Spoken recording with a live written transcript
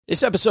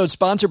This episode is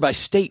sponsored by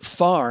State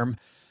Farm.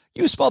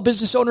 You a small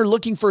business owner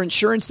looking for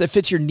insurance that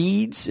fits your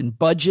needs and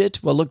budget?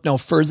 Well, look no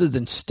further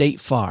than State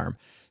Farm.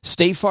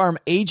 State Farm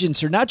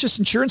agents are not just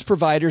insurance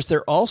providers,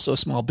 they're also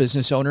small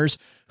business owners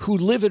who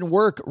live and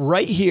work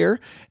right here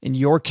in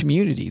your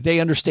community. They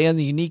understand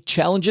the unique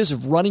challenges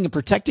of running and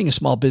protecting a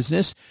small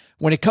business.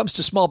 When it comes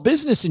to small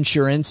business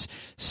insurance,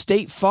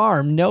 State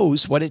Farm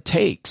knows what it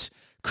takes.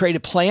 Create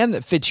a plan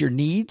that fits your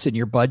needs and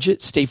your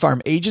budget. State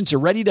Farm agents are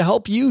ready to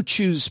help you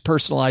choose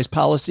personalized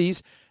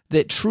policies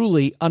that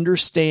truly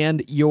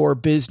understand your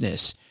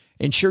business.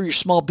 Insure your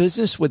small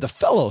business with a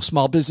fellow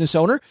small business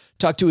owner.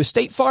 Talk to a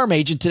State Farm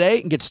agent today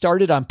and get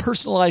started on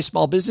personalized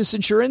small business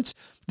insurance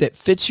that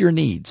fits your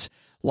needs.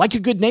 Like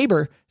a good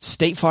neighbor,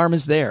 State Farm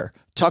is there.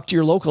 Talk to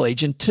your local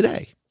agent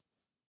today.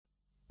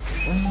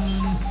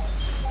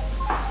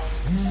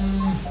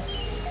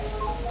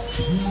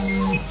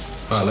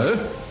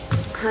 Hello?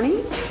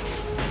 Honey?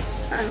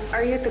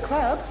 Are you at the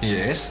club?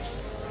 Yes.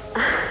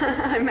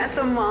 I'm at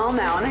the mall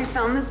now, and I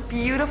found this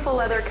beautiful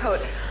leather coat.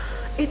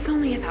 It's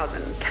only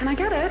 $1,000. Can I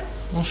get it?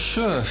 Well,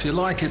 sure, if you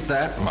like it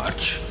that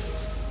much.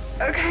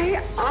 Okay.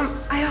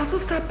 I also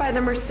stopped by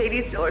the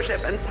Mercedes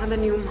dealership and saw the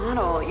new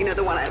model. You know,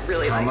 the one I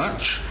really like. How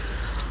much?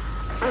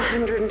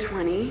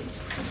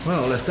 $120.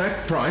 Well, at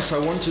that price, I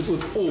want it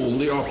with all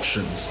the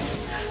options.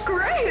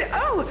 Great.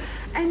 Oh,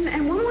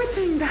 and one more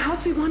thing. The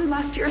house we wanted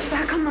last year is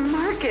back on the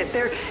market.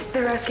 They're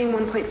asking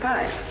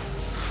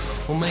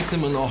 1.5. We'll make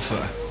them an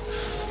offer.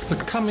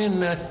 But come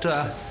in at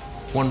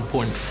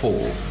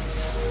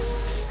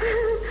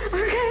 1.4.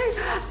 Okay.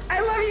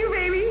 I love you,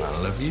 baby.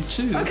 I love you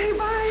too. Okay,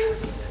 bye.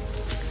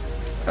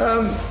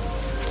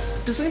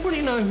 Does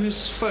anybody know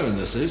whose phone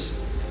this is?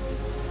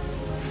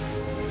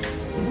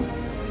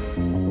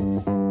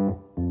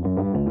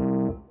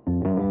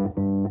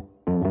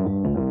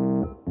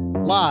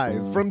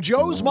 Live from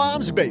Joe's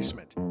mom's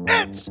basement,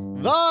 it's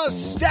the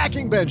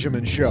Stacking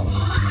Benjamin Show.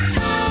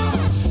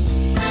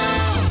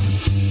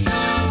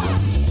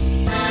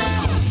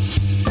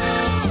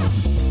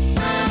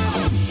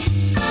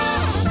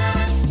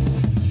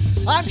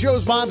 I'm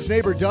Joe's mom's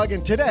neighbor, Doug,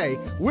 and today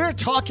we're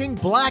talking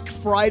Black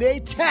Friday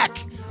tech.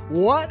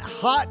 What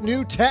hot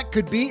new tech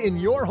could be in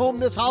your home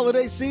this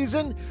holiday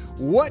season?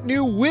 What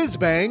new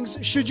whiz-bangs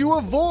should you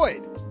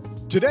avoid?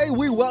 Today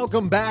we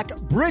welcome back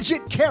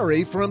Bridget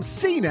Carey from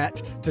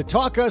CNET to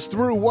talk us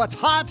through what's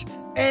hot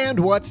and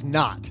what's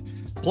not.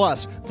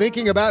 Plus,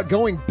 thinking about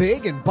going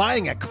big and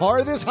buying a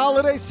car this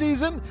holiday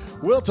season?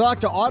 We'll talk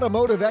to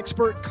automotive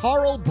expert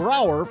Carl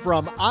Brower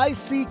from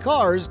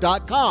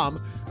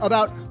iSeeCars.com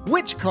about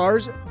which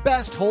cars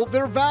best hold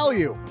their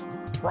value.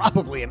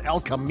 Probably an El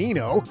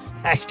Camino,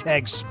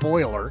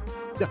 #spoiler.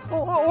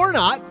 Or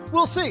not,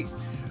 we'll see.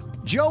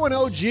 Joe and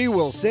OG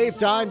will save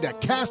time to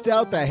cast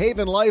out the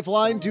Haven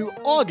Lifeline to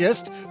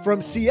August from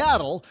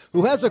Seattle,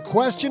 who has a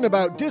question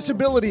about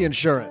disability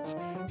insurance.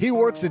 He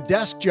works a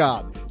desk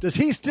job. Does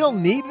he still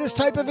need this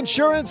type of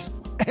insurance?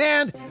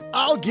 And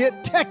I'll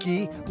get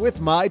techie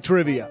with my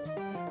trivia.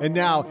 And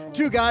now,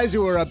 two guys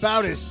who are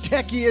about as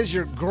techie as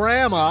your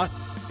grandma.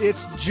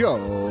 It's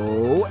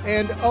Joe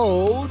and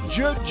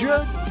OG.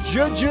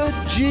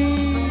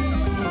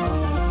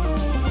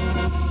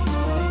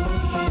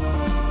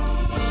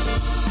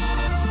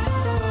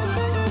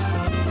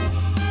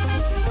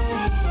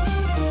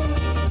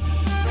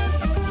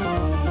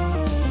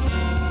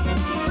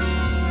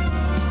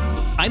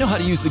 I know how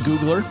to use the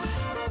Googler.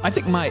 I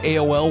think my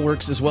AOL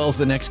works as well as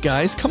the next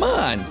guy's. Come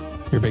on.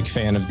 You're a big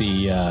fan of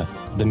the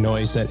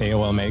noise that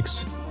AOL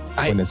makes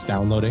when it's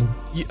downloading?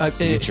 You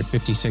get your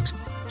 56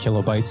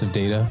 kilobytes of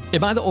data.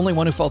 Am I the only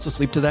one who falls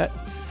asleep to that?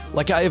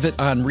 Like I have it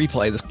on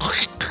replay. This.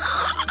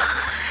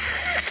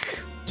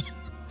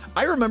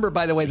 I remember,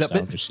 by the way,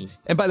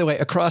 and by the way,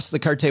 across the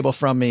card table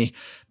from me,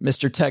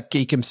 Mr. Tech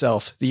Geek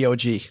himself, the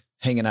OG,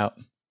 hanging out.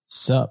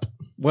 Sup?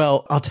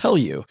 Well, I'll tell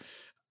you,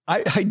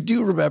 I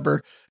do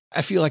remember.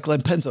 I feel like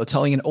Len Penzo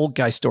telling an old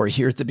guy story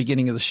here at the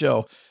beginning of the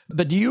show.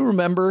 But do you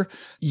remember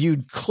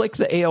you'd click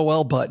the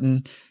AOL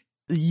button,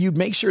 you'd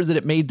make sure that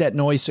it made that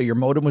noise so your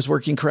modem was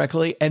working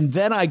correctly. And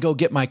then I go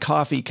get my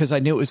coffee because I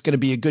knew it was going to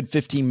be a good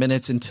 15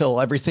 minutes until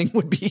everything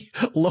would be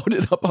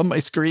loaded up on my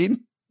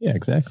screen. Yeah,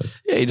 exactly.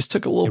 Yeah, you just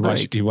took a little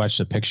break. You watched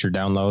the picture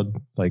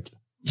download like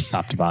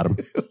top to bottom.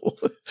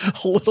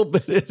 a little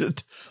bit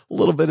at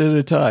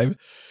a time.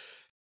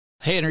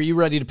 Hey, and are you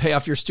ready to pay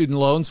off your student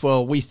loans?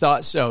 Well, we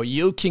thought so.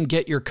 You can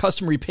get your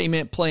custom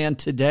repayment plan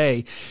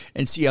today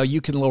and see how you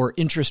can lower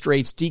interest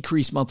rates,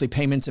 decrease monthly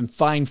payments, and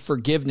find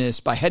forgiveness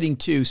by heading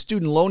to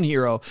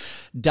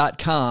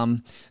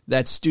studentloanhero.com.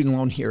 That's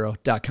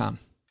studentloanhero.com.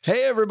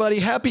 Hey, everybody.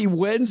 Happy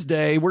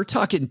Wednesday. We're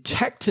talking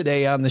tech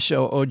today on the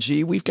show,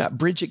 OG. We've got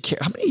Bridget Carey.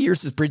 How many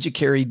years has Bridget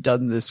Carey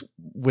done this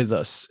with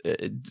us?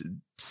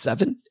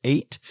 7,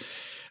 8?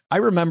 I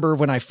remember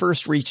when I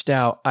first reached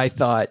out, I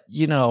thought,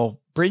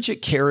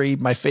 Bridget Carey,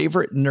 my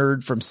favorite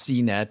nerd from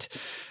CNET,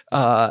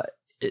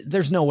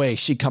 there's no way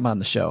she'd come on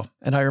the show.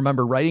 And I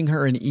remember writing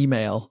her an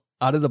email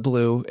out of the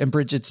blue, and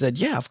Bridget said,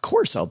 yeah, of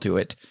course I'll do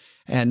it.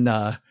 And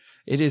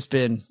It has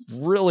been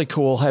really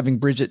cool having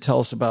Bridget tell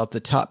us about the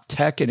top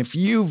tech. And if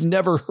you've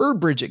never heard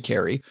Bridget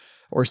Carey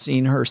or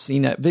seen her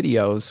CNET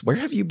videos, where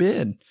have you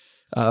been?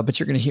 But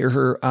you're going to hear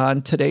her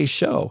on today's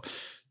show.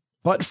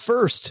 But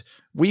first,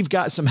 we've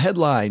got some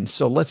headlines.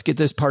 So let's get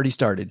this party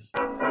started.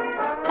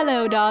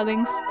 Hello,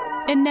 darlings.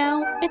 And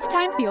now it's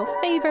time for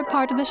your favorite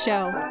part of the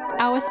show,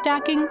 our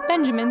Stacking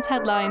Benjamin's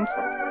headlines.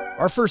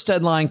 Our first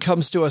headline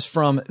comes to us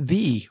from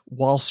the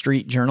Wall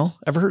Street Journal.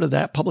 Ever heard of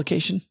that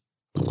publication?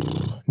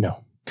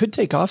 No. Could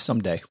take off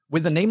someday.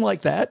 With a name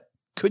like that,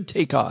 could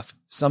take off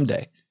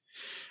someday.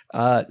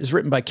 It's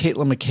written by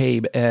Caitlin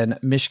McCabe and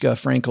Mishka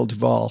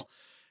Frankel-Duval.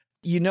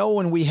 You know,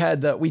 when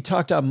we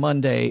talked on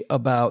Monday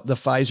about the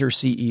Pfizer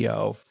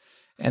CEO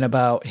and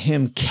about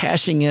him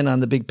cashing in on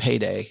the big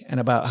payday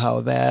and about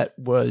how that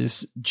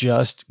was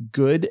just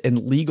good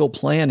and legal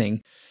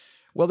planning.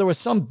 Well, there was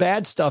some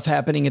bad stuff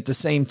happening at the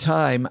same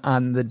time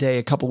on the day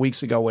a couple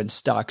weeks ago when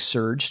stocks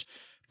surged.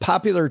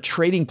 Popular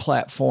trading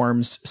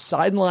platforms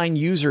sideline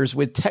users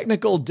with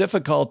technical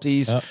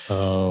difficulties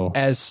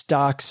as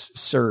stocks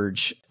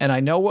surge. And I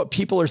know what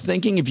people are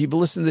thinking. If you've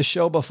listened to the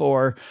show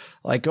before,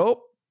 like,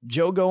 oh,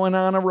 Joe going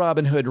on a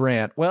Robinhood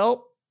rant.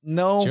 Well,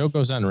 no. Joe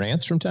goes on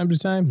rants from time to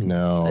time?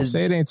 No,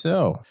 say it ain't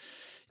so.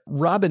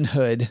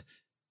 Robinhood,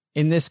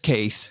 in this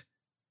case,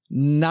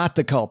 not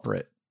the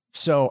culprit.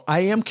 So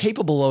I am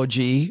capable, OG,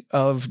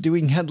 of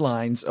doing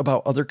headlines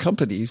about other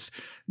companies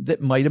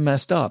that might have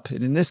messed up.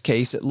 And in this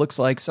case, it looks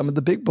like some of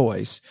the big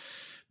boys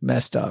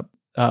messed up.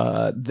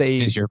 They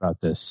did hear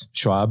about this.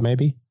 Schwab,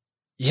 maybe?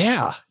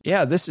 Yeah.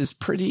 This is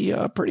pretty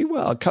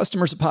well.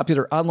 Customers of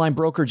popular online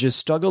brokerages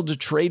struggled to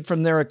trade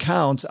from their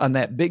accounts on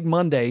that big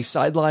Monday,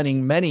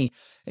 sidelining many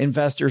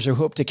investors who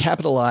hope to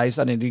capitalize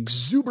on an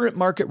exuberant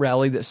market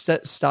rally that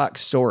set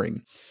stocks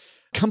soaring.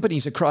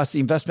 Companies across the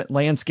investment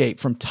landscape,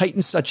 from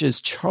titans such as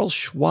Charles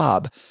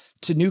Schwab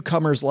to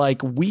newcomers like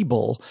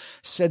Webull,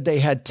 said they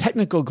had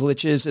technical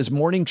glitches as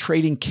morning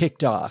trading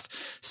kicked off.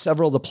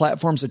 Several of the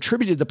platforms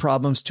attributed the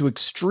problems to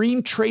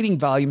extreme trading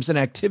volumes and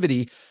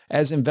activity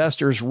as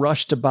investors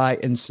rushed to buy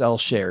and sell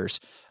shares.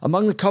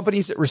 Among the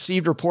companies that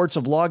received reports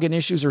of login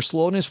issues or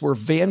slowness were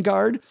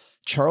Vanguard,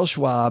 Charles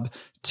Schwab,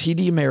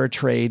 TD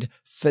Ameritrade,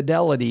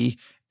 Fidelity,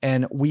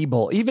 and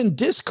Webull. Even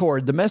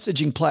Discord, the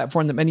messaging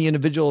platform that many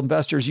individual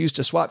investors use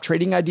to swap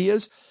trading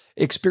ideas,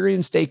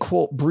 experienced a,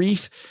 quote,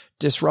 brief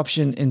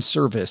disruption in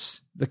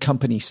service, the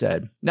company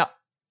said. Now,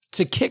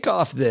 to kick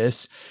off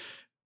this,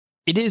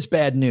 it is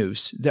bad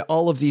news that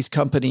all of these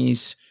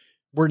companies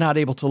were not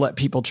able to let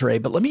people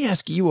trade. But let me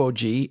ask you,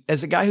 OG,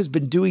 as a guy who's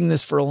been doing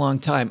this for a long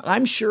time,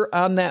 I'm sure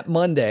on that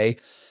Monday,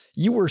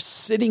 you were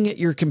sitting at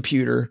your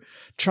computer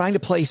trying to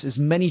place as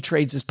many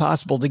trades as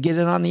possible to get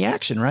in on the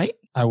action, right?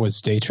 I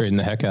was day trading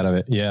the heck out of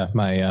it. Yeah,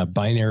 my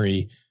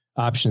binary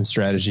option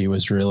strategy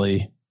was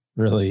really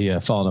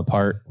falling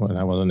apart when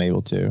I wasn't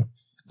able to.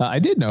 I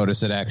did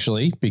notice it,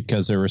 actually,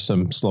 because there were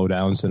some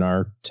slowdowns in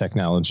our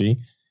technology,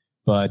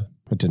 but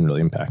it didn't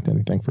really impact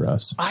anything for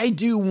us. I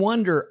do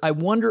wonder. I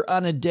wonder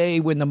on a day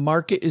when the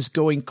market is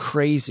going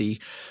crazy,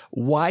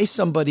 why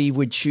somebody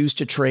would choose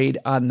to trade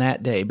on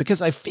that day.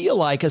 Because I feel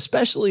like,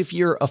 especially if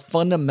you're a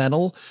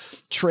fundamental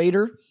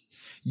trader,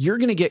 you're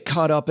going to get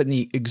caught up in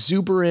the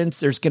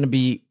exuberance. There's going to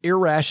be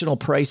irrational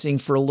pricing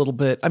for a little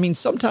bit. I mean,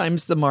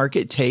 sometimes the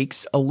market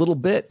takes a little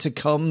bit to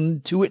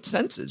come to its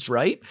senses,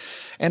 right?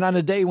 And on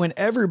a day when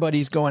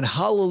everybody's going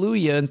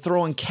hallelujah and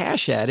throwing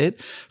cash at it,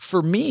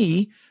 for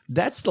me,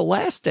 that's the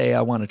last day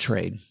I want to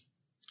trade.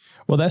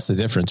 Well, that's the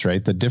difference,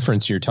 right? The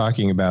difference you're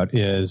talking about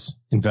is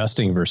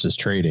investing versus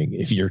trading.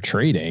 If you're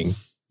trading,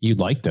 you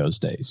like those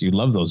days. You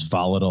love those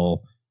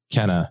volatile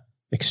kind of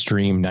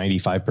extreme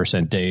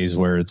 95% days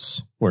where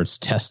it's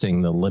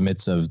testing the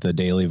limits of the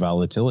daily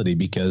volatility,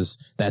 because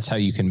that's how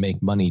you can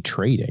make money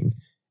trading.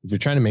 If you're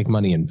trying to make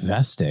money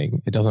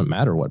investing, it doesn't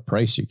matter what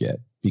price you get,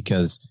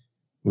 because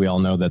we all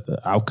know that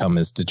the outcome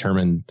is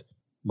determined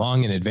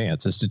long in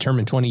advance. It's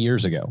determined 20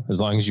 years ago. As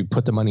long as you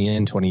put the money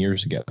in 20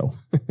 years ago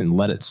and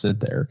let it sit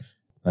there,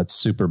 that's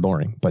super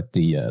boring. But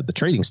the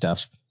trading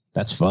stuff,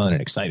 that's fun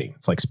and exciting.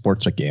 It's like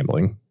sports or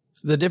gambling.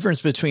 The difference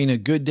between a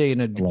good day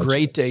and a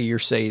great day, you're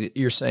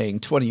saying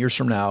 20 years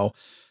from now,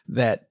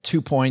 that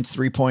 2 points,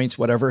 3 points,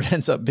 whatever it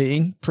ends up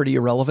being, pretty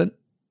irrelevant.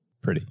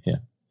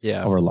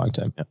 Yeah. Over a long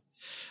time. Yeah.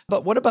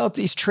 But what about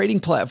these trading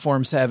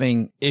platforms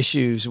having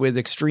issues with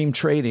extreme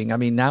trading? I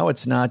mean, now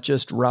it's not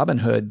just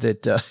Robinhood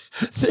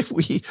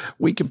that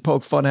we can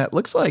poke fun at.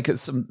 Looks like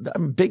some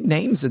big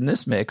names in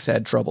this mix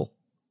had trouble.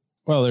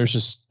 Well, there's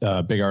just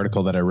a big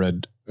article that I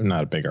read.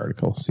 Not a big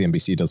article.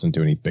 CNBC doesn't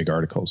do any big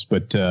articles,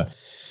 but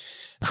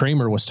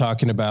Kramer was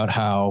talking about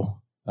how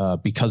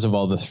because of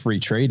all the free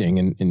trading,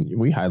 and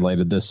we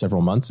highlighted this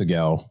several months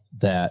ago,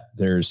 that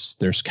there's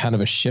kind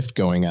of a shift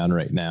going on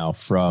right now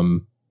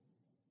from,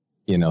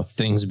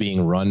 things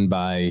being run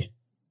by,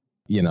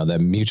 the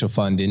mutual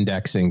fund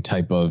indexing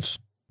type of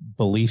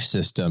belief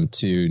system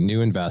to new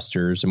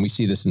investors. And we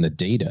see this in the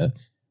data,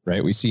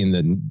 right? We see in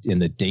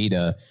the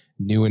data,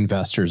 new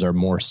investors are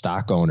more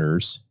stock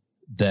owners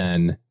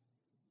than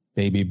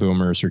baby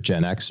boomers or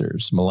Gen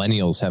Xers.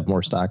 Millennials have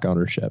more stock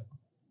ownership.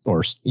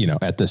 or,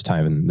 at this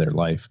time in their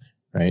life,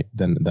 right,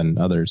 than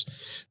others.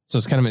 So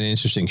it's kind of an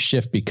interesting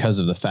shift because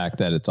of the fact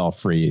that it's all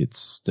free.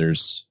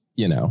 There's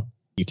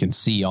you can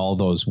see all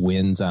those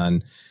wins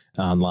online,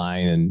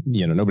 and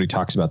nobody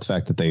talks about the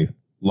fact that they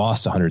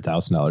lost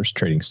 $100,000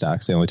 trading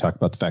stocks. They only talk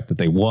about the fact that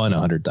they won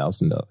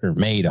 $100,000 or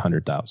made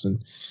 $100,000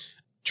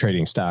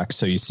 trading stocks.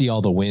 So you see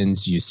all the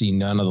wins, you see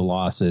none of the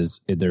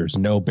losses. There's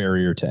no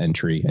barrier to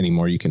entry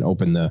anymore. You can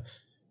open the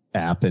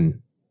app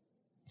and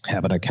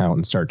have an account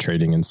and start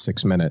trading in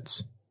 6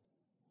 minutes.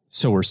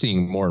 So we're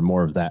seeing more and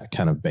more of that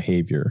kind of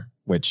behavior,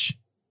 which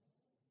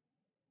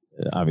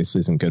obviously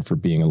isn't good for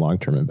being a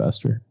long-term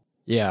investor.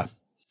 Yeah.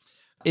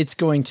 It's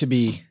going to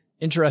be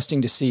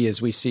interesting to see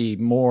as we see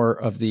more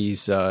of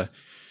these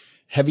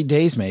heavy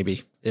days,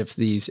 maybe, if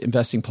these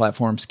investing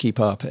platforms keep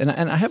up. And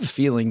I have a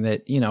feeling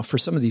that, for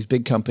some of these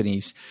big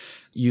companies,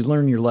 you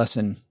learn your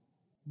lesson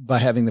by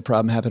having the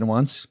problem happen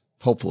once,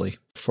 hopefully,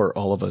 for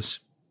all of us.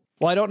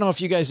 Well, I don't know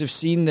if you guys have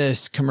seen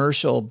this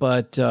commercial,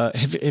 but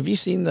have you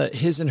seen the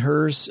His and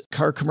Hers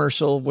car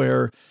commercial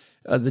where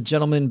the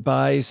gentleman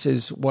buys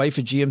his wife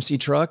a GMC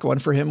truck, one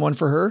for him, one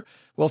for her?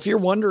 Well, if you're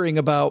wondering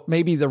about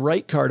maybe the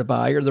right car to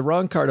buy or the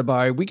wrong car to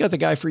buy, we got the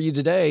guy for you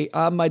today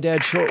on My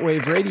Dad's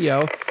Shortwave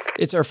Radio.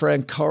 It's our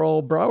friend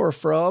Carl Brower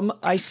from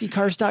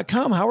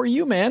iSeeCars.com. How are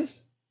you, man?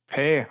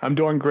 Hey, I'm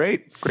doing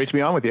great. Great to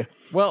be on with you.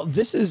 Well,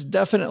 this is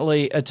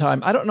definitely a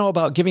time. I don't know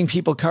about giving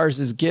people cars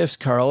as gifts,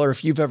 Carl, or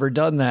if you've ever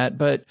done that,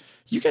 but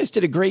you guys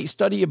did a great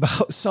study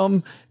about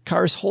some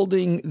cars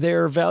holding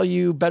their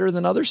value better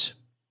than others.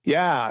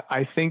 Yeah,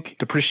 I think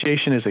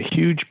depreciation is a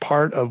huge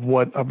part of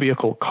what a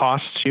vehicle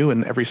costs you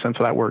in every sense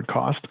of that word,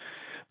 cost.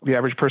 The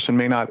average person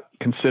may not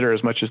consider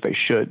as much as they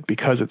should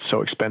because it's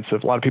so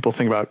expensive. A lot of people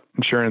think about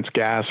insurance,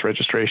 gas,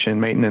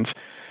 registration, maintenance.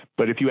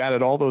 But if you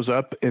added all those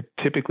up, it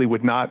typically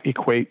would not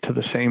equate to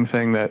the same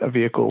thing that a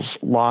vehicle's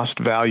lost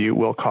value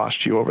will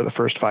cost you over the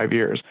first 5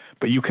 years.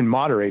 But you can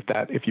moderate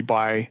that if you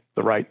buy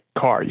the right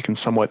car. You can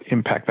somewhat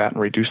impact that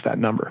and reduce that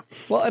number.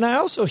 Well, and I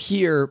also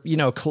hear,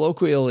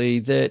 colloquially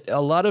that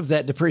a lot of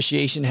that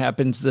depreciation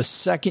happens the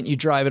second you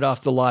drive it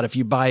off the lot if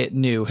you buy it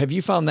new. Have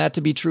you found that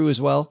to be true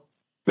as well?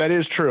 That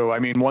is true. I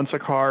mean, once a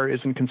car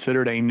isn't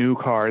considered a new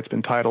car, it's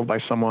been titled by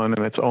someone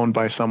and it's owned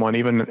by someone,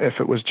 even if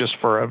it was just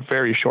for a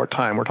very short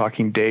time, we're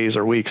talking days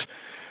or weeks,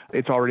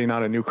 it's already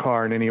not a new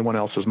car in anyone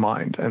else's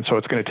mind. And so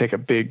it's going to take a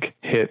big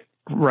hit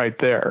right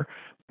there.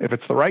 If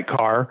it's the right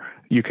car,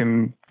 you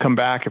can come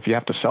back if you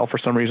have to sell for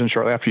some reason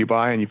shortly after you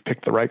buy and you've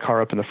picked the right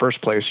car up in the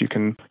first place, you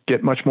can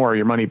get much more of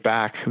your money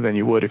back than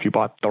you would if you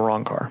bought the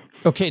wrong car.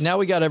 Okay, now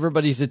we got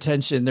everybody's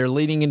attention. They're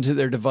leaning into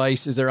their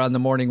device as they're on the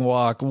morning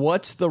walk.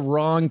 What's the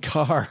wrong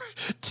car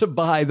to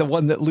buy, the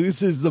one that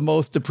loses the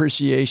most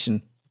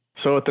depreciation?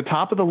 So at the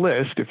top of the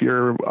list, if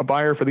you're a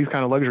buyer for these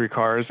kind of luxury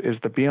cars, is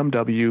the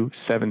BMW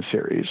 7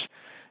 Series.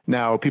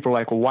 Now, people are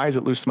like, well, why does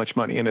it lose so much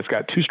money? And it's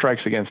got two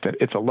strikes against it.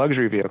 It's a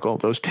luxury vehicle.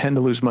 Those tend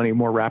to lose money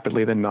more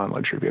rapidly than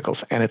non-luxury vehicles.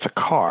 And it's a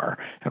car.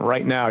 And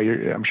right now,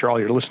 I'm sure all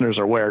your listeners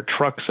are aware,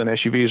 trucks and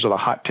SUVs are the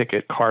hot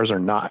ticket. Cars are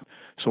not.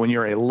 So when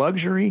you're a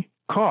luxury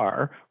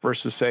car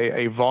versus, say,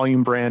 a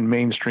volume brand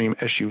mainstream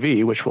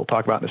SUV, which we'll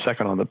talk about in a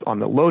second on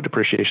the low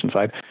depreciation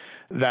side,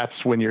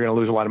 that's when you're going to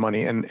lose a lot of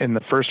money. And in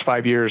the first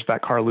 5 years,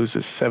 that car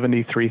loses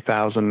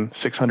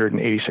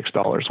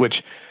 $73,686,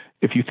 which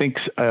if you think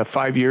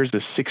 5 years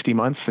is 60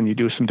 months and you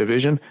do some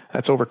division,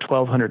 that's over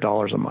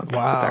 $1,200 a month.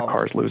 Wow. That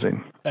car is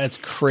losing. That's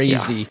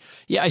crazy.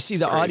 Yeah, I see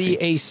the Audi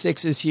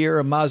A6 is here,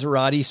 a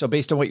Maserati. So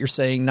based on what you're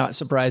saying, not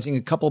surprising.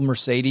 A couple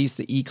Mercedes,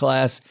 the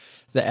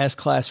E-Class, the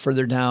S-Class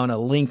further down, a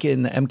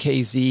Lincoln, the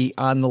MKZ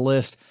on the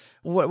list.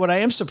 What I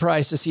am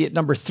surprised to see at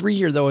number 3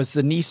 here, though, is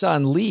the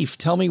Nissan Leaf.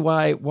 Tell me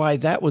why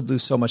that would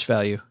lose so much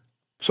value.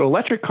 So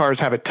electric cars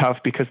have it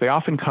tough because they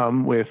often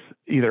come with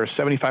either a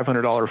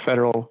 $7,500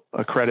 federal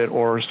credit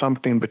or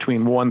something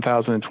between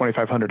 $1,000 and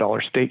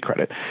 $2,500 state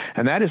credit.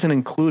 And that isn't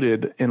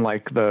included in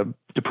like the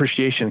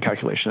depreciation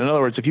calculation. In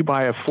other words, if you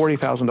buy a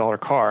 $40,000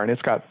 car and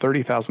it's got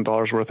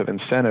 $30,000 worth of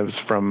incentives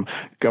from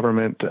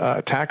government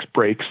tax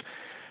breaks,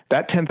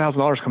 that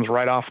 $10,000 comes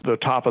right off the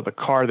top of the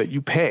car that you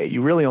pay.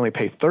 You really only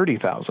pay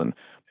 $30,000.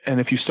 And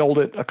if you sold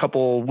it a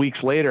couple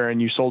weeks later and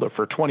you sold it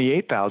for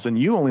 $28,000,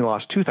 you only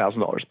lost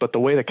 $2,000. But the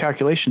way the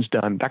calculation's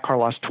done, that car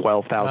lost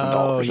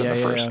 $12,000 in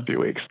the first few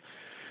weeks.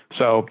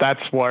 So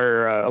that's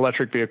where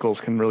electric vehicles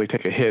can really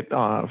take a hit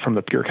from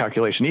the pure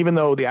calculation, even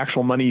though the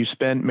actual money you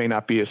spend may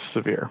not be as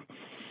severe.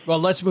 Well,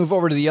 let's move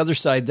over to the other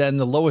side then,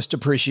 the lowest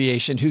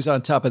depreciation. Who's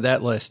on top of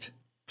that list?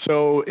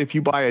 So if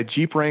you buy a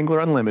Jeep Wrangler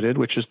Unlimited,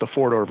 which is the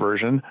four-door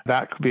version,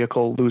 that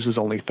vehicle loses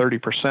only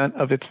 30%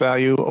 of its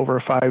value over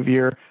a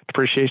 5-year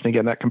depreciation.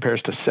 Again, that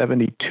compares to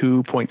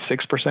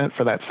 72.6%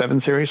 for that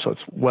 7 Series, so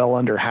it's well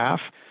under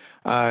half.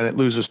 And it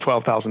loses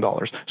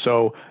 $12,000.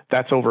 So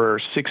that's over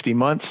 60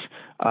 months.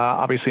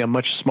 Obviously, a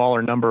much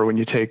smaller number when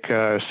you take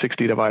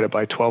 60 divided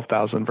by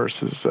 12,000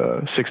 versus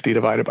 60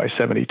 divided by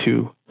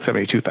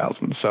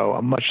 72,000. So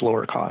a much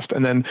lower cost.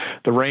 And then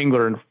the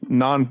Wrangler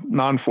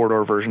non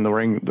 4-door version, the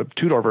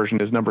 2-door version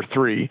is number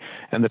 3,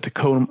 and the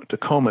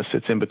Tacoma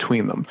sits in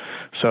between them.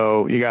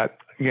 So you got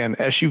again,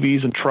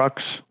 SUVs and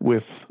trucks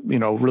with,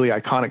 really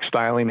iconic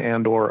styling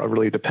and or a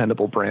really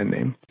dependable brand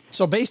name.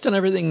 So based on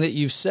everything that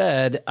you've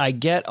said, I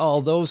get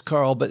all those,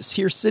 Carl, but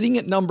here sitting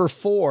at number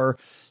 4,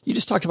 you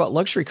just talked about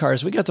luxury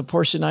cars. We got the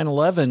Porsche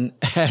 911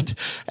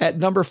 at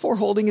number 4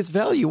 holding its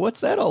value.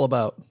 What's that all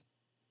about?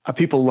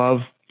 People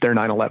love their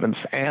 911s,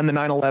 and the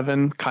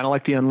 911, kind of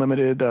like the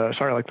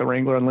like the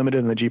Wrangler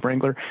Unlimited and the Jeep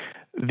Wrangler.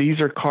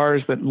 These are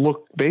cars that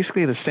look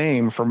basically the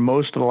same for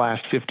most of the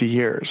last 50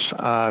 years.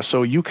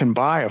 So you can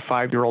buy a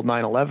 5-year-old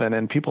 911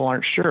 and people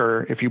aren't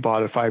sure if you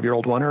bought a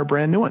 5-year-old one or a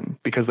brand new one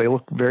because they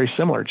look very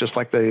similar, just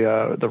like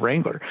the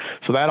Wrangler.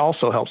 So that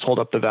also helps hold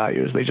up the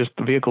values.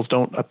 The vehicles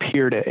don't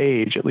appear to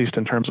age, at least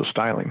in terms of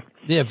styling.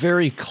 Yeah,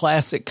 very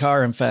classic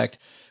car. In fact,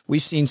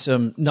 we've seen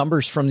some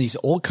numbers from these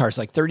old cars,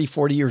 like 30,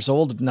 40 years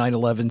old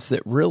 911s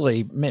that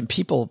really,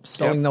 people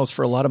selling those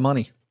for a lot of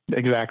money.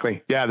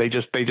 Exactly. Yeah.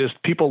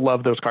 People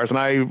love those cars. And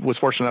I was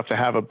fortunate enough to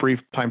have a brief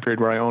time period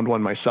where I owned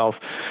one myself,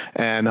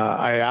 and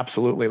I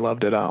absolutely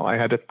loved it. I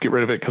had to get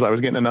rid of it because I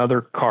was getting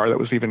another car that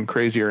was even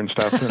crazier and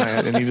stuff, and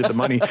I needed the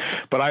money.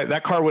 But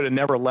that car would have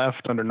never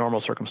left under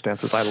normal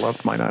circumstances. I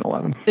loved my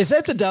 911. Is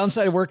that the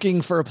downside of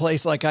working for a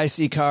place like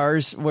IC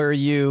Cars, where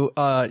you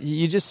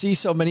just see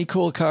so many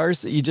cool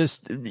cars that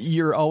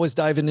you're always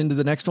diving into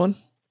the next one?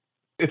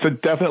 It's a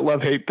definite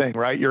love-hate thing,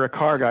 right? You're a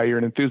car guy, you're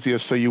an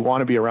enthusiast, so you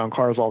want to be around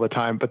cars all the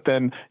time. But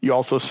then you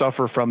also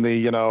suffer from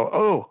the,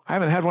 I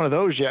haven't had one of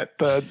those yet,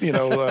 malady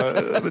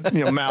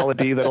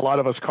that a lot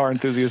of us car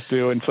enthusiasts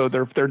do. And so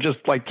they're just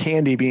like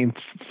candy being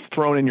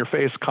thrown in your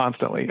face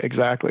constantly.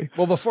 Exactly.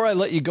 Well, before I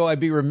let you go, I'd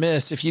be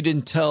remiss if you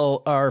didn't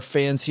tell our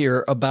fans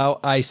here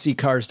about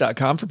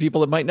iccars.com for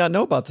people that might not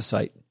know about the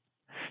site.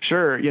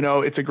 Sure.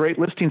 It's a great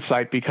listing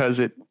site because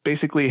it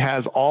basically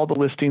has all the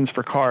listings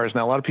for cars.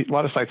 Now, a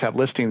lot of sites have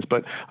listings,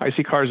 but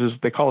IC Cars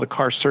they call it a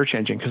car search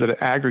engine because it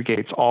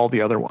aggregates all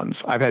the other ones.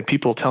 I've had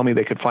people tell me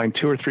they could find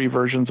 2 or 3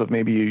 versions of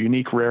maybe a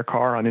unique rare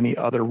car on any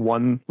other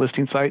one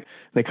listing site.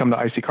 They come to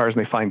IC Cars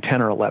and they find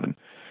 10 or 11.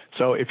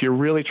 So if you're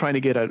really trying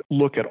to get a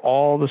look at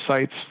all the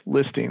sites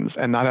listings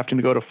and not having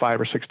to go to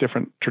 5 or 6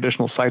 different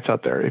traditional sites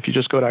out there, if you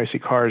just go to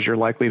IC Cars, you're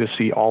likely to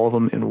see all of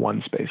them in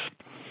one space.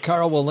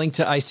 Carl will link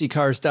to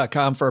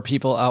iccars.com for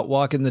people out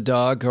walking the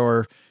dog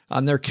or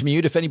on their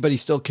commute. If anybody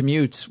still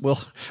commutes,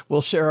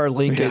 we'll share our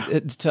link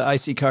to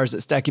IC Cars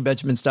at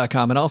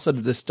StackyBenjamins.com and also to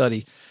this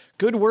study.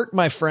 Good work,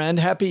 my friend.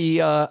 Happy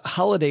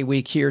holiday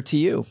week here to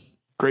you.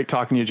 Great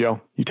talking to you, Joe.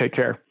 You take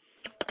care.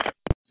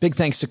 Big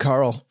thanks to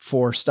Carl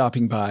for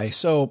stopping by.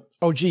 So,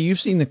 OG, you've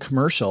seen the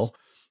commercial.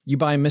 You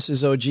buy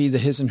Mrs. OG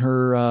his and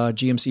her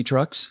GMC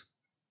trucks?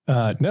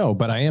 No,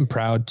 but I am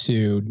proud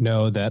to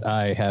know that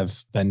I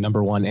have been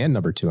number 1 and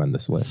number 2 on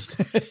this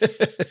list.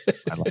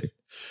 I like it.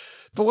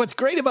 But what's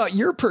great about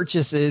your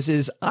purchases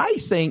is I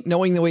think,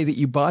 knowing the way that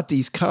you bought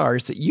these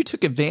cars, that you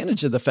took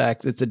advantage of the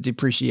fact that the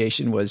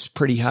depreciation was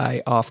pretty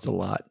high off the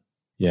lot.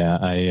 Yeah,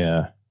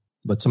 I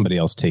let somebody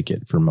else take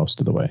it for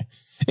most of the way.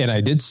 And I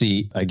did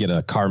I get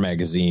a car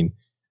magazine,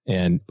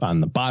 and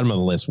on the bottom of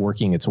the list,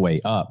 working its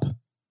way up,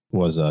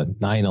 was a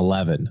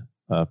 911,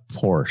 a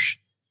Porsche.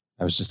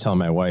 I was just telling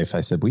my wife,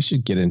 I said, we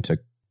should get into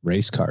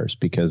race cars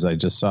because I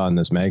just saw in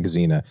this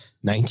magazine a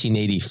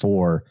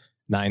 1984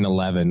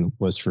 911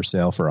 was for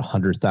sale for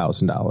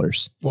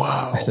 $100,000.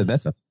 Wow. I said,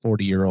 that's a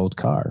 40-year-old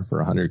car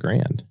for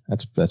 $100,000.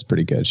 That's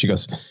pretty good. She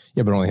goes,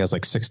 yeah, but it only has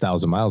like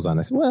 6,000 miles on it.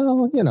 I said,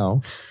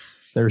 well,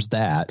 there's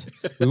that.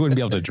 We wouldn't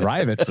be able to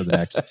drive it for the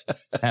next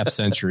half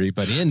century,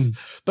 but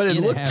it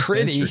looked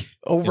pretty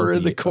over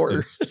in the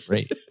corner.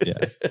 Great.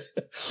 Yeah.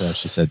 So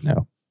she said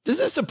no. Does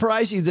it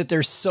surprise you that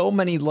there's so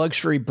many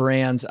luxury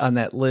brands on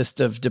that list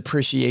of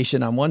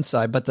depreciation on one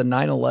side, but the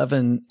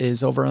 911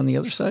 is over on the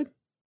other side?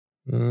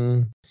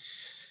 No,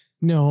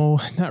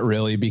 not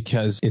really,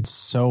 because it's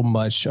so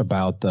much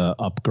about the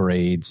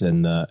upgrades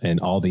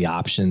and all the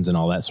options and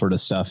all that sort of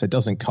stuff. It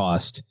doesn't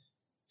cost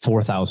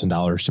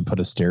 $4,000 to put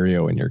a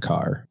stereo in your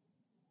car,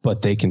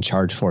 but they can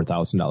charge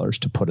 $4,000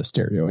 to put a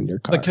stereo in your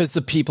car because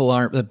the people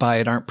that buy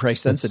it aren't price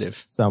sensitive.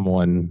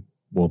 Someone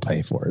will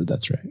pay for it.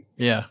 That's right.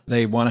 Yeah.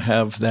 They want to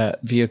have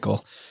that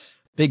vehicle.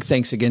 Big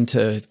thanks again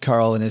to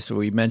Carl. And as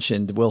we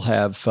mentioned, we'll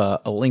have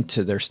a link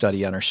to their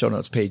study on our show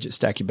notes page at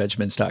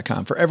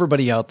StackyBenjamins.com for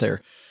everybody out there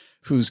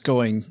who's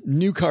going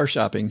new car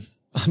shopping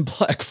on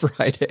Black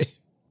Friday.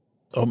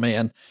 Oh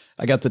man,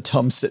 I got the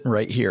Tums sitting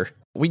right here.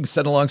 We can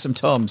send along some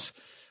Tums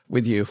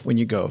with you when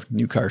you go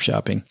new car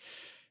shopping.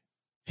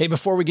 Hey,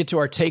 before we get to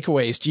our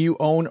takeaways, do you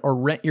own or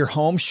rent your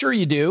home? Sure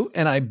you do.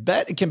 And I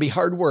bet it can be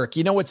hard work.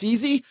 You know what's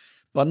easy?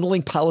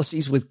 Bundling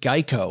policies with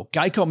Geico.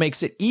 Geico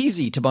makes it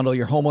easy to bundle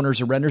your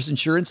homeowners or renters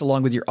insurance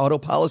along with your auto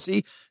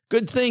policy.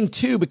 Good thing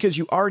too, because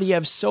you already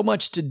have so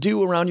much to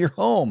do around your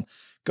home.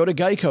 Go to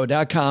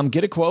geico.com,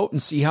 get a quote,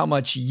 and see how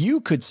much you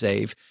could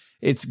save.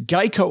 It's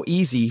Geico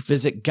easy.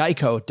 Visit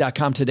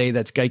geico.com today.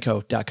 That's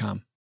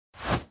geico.com.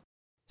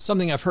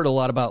 Something I've heard a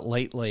lot about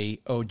lately,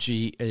 OG,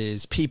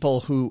 is people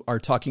who are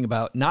talking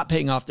about not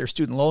paying off their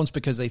student loans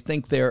because they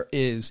think there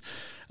is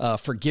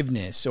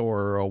forgiveness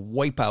or a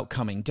wipeout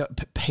coming.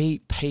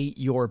 Pay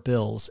your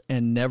bills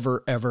and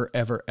never, ever,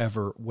 ever,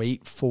 ever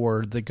wait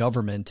for the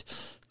government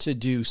to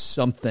do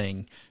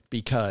something,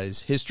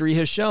 because history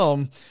has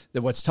shown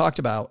that what's talked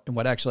about and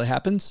what actually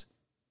happens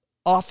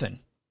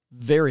often,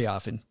 very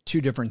often, two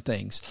different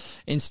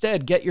things.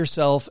 Instead, get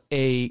yourself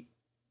a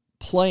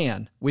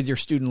plan with your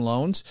student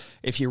loans.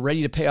 If you're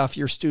ready to pay off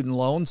your student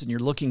loans and you're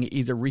looking at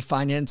either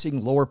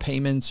refinancing, lower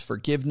payments,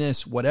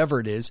 forgiveness,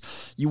 whatever it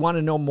is, you want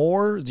to know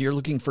more, you're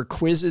looking for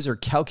quizzes or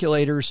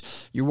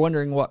calculators, you're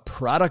wondering what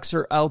products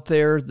are out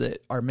there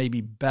that are maybe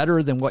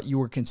better than what you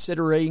were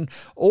considering,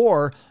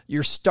 or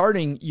you're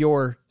starting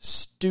your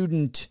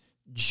student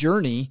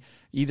journey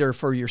either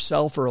for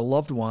yourself or a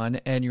loved one,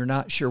 and you're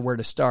not sure where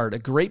to start. A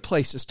great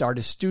place to start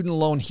is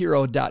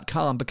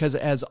studentloanhero.com, because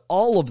it has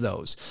all of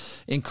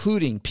those,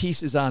 including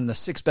pieces on the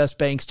 6 best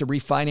banks to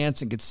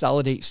refinance and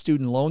consolidate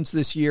student loans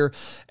this year,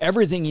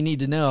 everything you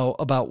need to know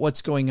about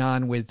what's going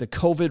on with the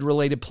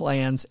COVID-related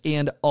plans,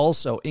 and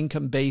also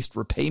income-based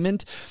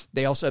repayment.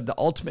 They also have the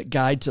ultimate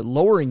guide to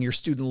lowering your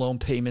student loan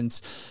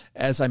payments.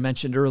 As I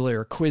mentioned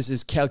earlier,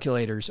 quizzes,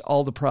 calculators,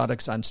 all the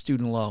products on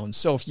student loans.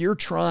 So if you're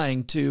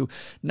trying to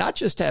not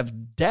just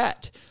have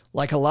debt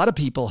like a lot of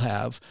people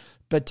have,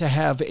 but to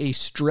have a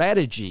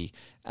strategy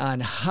on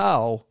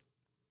how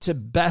to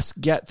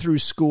best get through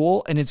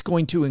school, and it's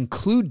going to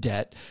include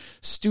debt,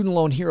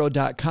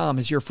 studentloanhero.com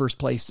is your first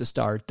place to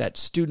start.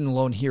 That's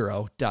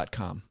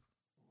studentloanhero.com.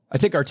 I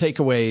think our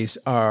takeaways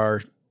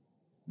are,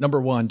 number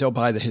one, don't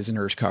buy the his and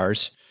hers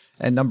cars.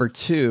 And number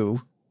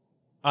two,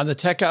 on the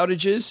tech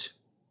outages,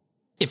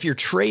 if you're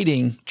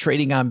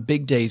trading on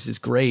big days is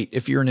great.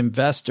 If you're an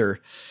investor,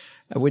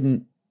 I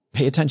wouldn't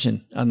pay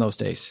attention on those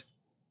days.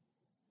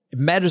 It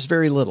matters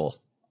very little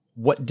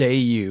what day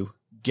you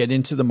get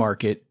into the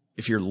market.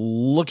 If you're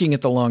looking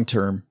at the long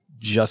term,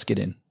 just get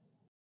in.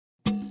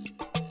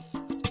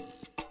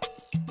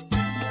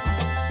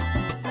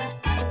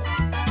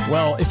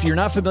 Well, if you're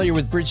not familiar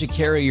with Bridget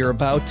Carey, you're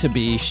about to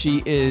be.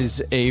 She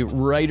is a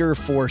writer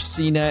for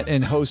CNET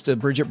and host of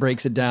Bridget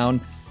Breaks It Down,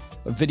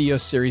 a video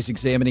series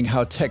examining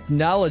how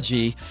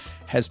technology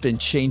has been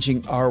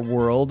changing our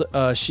world.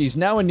 She's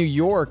now in New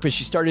York, but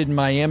she started in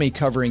Miami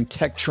covering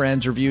tech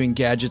trends, reviewing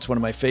gadgets. One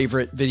of my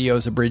favorite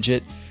videos of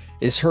Bridget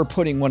is her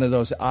putting one of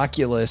those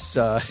Oculus,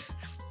 what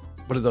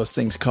are those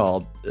things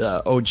called?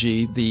 OG,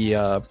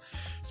 the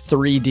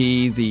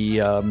 3D,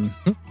 the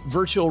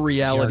virtual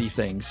reality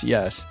things.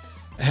 Yes.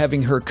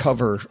 Having her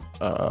cover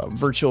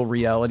virtual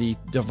reality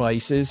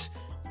devices.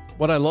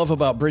 What I love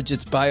about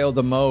Bridget's bio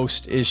the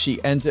most is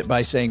she ends it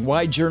by saying,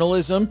 why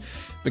journalism?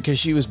 Because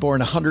she was born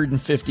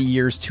 150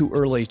 years too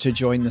early to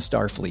join the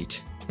Starfleet,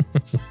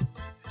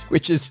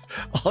 which is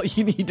all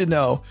you need to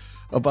know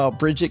about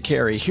Bridget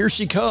Carey. Here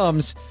she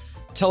comes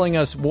telling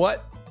us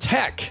what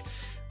tech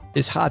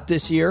is hot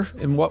this year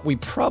and what we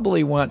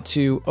probably want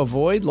to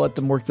avoid. Let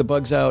them work the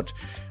bugs out.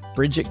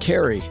 Bridget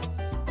Carey.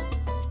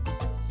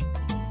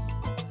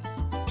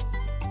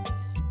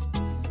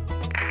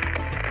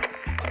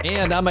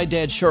 And on my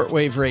dad's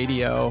shortwave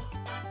radio,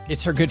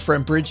 it's her good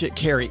friend, Bridget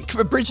Carey.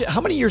 Bridget,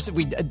 how many years have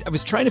I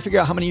was trying to figure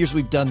out how many years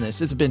we've done this.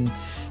 Has it been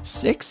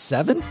 6,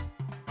 7?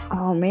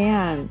 Oh,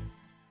 man.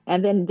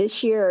 And then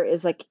this year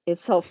is like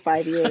itself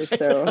 5 years.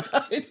 So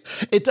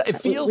it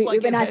feels like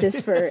we've been at this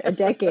for a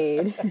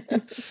decade.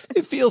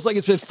 It feels like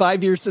it's been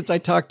 5 years since I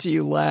talked to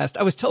you last.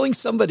 I was telling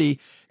somebody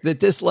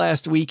that this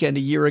last weekend,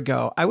 a year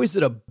ago, I was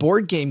at a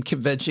board game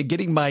convention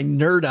getting my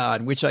nerd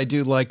on, which I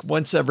do like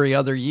once every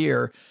other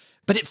year.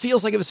 But it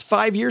feels like it was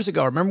 5 years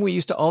ago. Remember we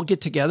used to all get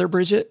together,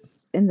 Bridget?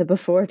 In the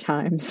before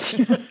times.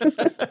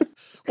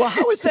 Well,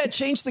 how has that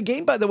changed the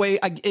game, by the way?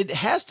 It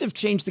has to have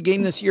changed the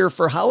game this year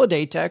for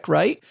holiday tech,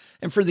 right?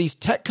 And for these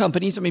tech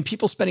companies, I mean,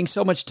 people spending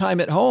so much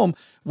time at home.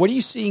 What are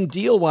you seeing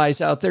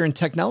deal-wise out there and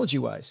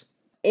technology-wise?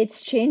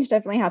 It's changed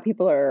definitely how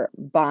people are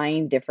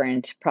buying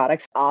different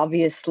products.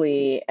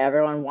 Obviously,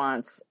 everyone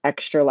wants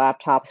extra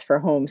laptops for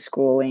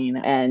homeschooling.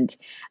 And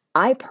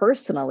I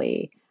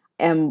personally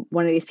am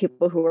one of these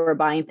people who are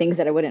buying things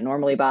that I wouldn't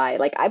normally buy.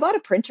 Like I bought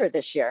a printer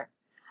this year.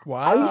 Wow.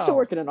 I used to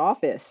work in an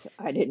office.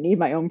 I didn't need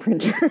my own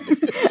printer.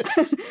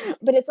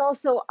 But it's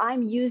also,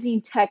 I'm using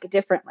tech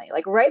differently.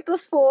 Like right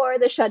before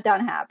the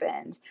shutdown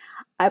happened,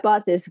 I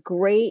bought this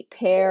great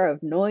pair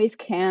of noise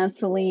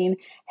canceling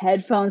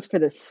headphones for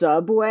the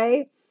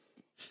subway.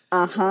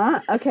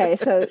 Okay.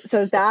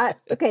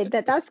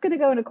 That's going to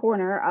go in a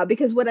corner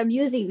because what I'm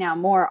using now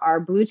more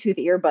are Bluetooth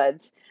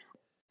earbuds.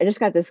 I just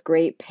got this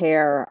great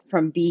pair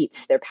from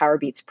Beats, their Power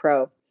Beats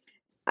Pro.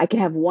 I can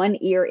have one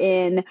ear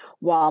in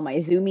while my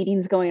Zoom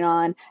meeting's going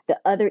on. The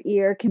other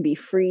ear can be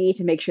free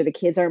to make sure the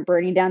kids aren't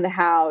burning down the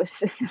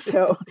house.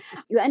 So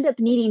you end up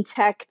needing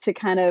tech to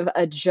kind of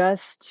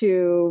adjust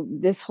to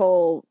this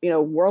whole,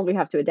 world we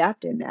have to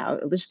adapt in now,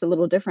 just a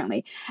little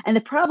differently. And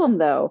the problem,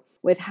 though,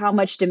 with how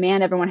much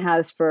demand everyone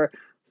has for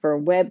for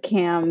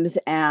webcams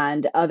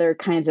and other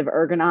kinds of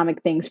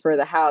ergonomic things for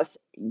the house,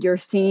 you're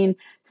seeing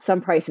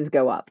some prices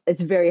go up.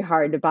 It's very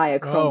hard to buy a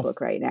Chromebook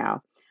right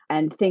now.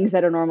 And things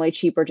that are normally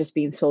cheap are just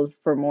being sold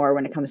for more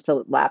when it comes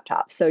to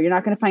laptops. So you're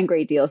not going to find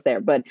great deals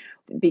there. But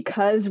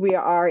because we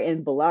are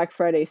in Black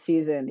Friday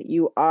season,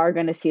 you are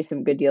going to see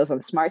some good deals on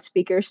smart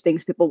speakers.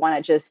 Things people want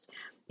to just,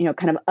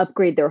 kind of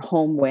upgrade their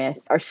home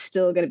with are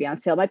still going to be on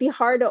sale. It might be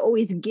hard to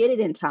always get it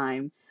in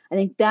time. I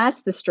think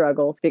that's the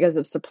struggle because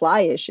of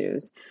supply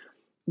issues.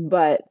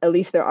 But at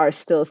least there are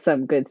still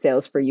some good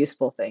sales for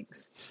useful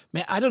things.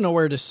 Man, I don't know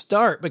where to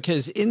start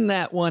because in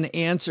that one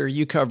answer,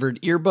 you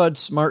covered earbuds,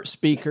 smart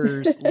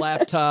speakers,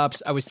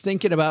 laptops. I was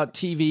thinking about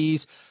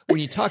TVs. When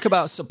you talk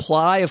about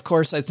supply, of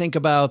course, I think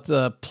about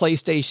the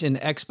PlayStation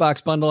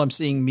Xbox bundle. I'm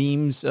seeing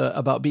memes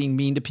about being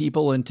mean to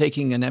people and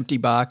taking an empty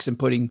box and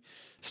putting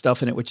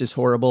stuff in it, which is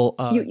horrible.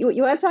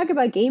 You want to talk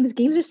about games?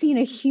 Games are seeing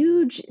a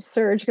huge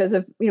surge because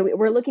of,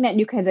 we're looking at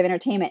new kinds of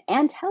entertainment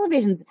and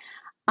televisions.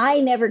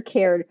 I never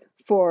cared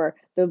for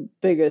the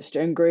biggest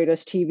and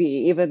greatest TV,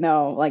 even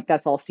though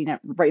that's all CNET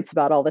writes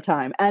about all the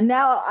time. And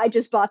now I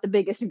just bought the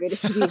biggest and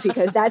greatest TV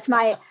because that's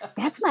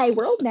my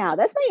world now.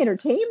 That's my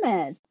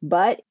entertainment.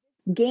 But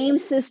game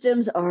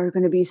systems are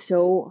going to be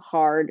so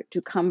hard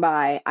to come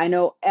by. I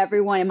know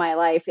everyone in my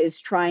life is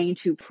trying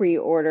to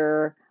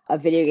pre-order a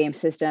video game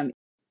system.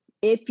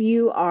 If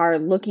you are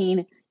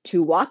looking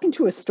to walk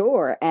into a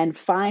store and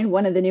find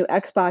one of the new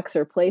Xbox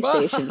or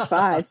PlayStation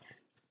 5s,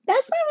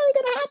 that's not really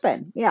going to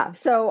happen. Yeah.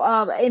 So,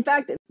 in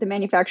fact, the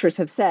manufacturers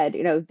have said,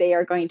 they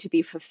are going to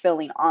be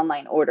fulfilling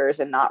online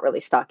orders and not really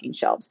stocking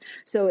shelves.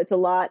 So it's a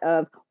lot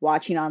of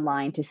watching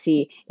online to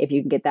see if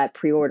you can get that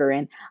pre-order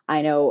in.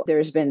 I know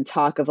there's been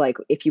talk of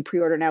if you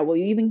pre-order now, will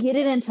you even get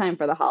it in time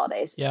for the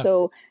holidays? Yeah.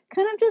 So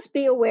kind of just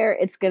be aware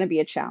it's going to be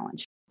a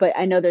challenge. But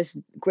I know there's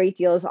great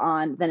deals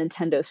on the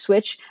Nintendo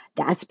Switch.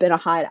 That's been a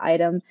hot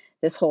item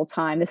this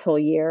whole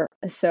year.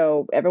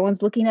 So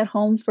everyone's looking at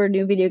home for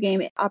new video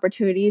game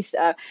opportunities.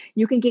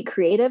 You can get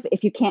creative.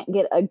 If you can't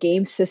get a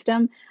game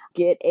system,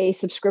 get a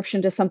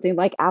subscription to something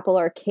like Apple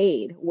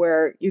Arcade,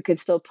 where you can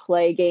still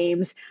play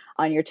games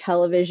on your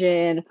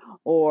television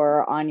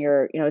or on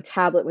your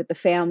tablet with the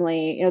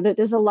family.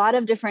 There's a lot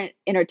of different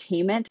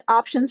entertainment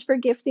options for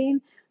gifting,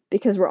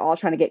 because we're all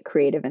trying to get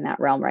creative in that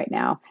realm right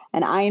now.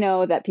 And I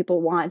know that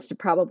people want to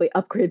probably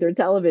upgrade their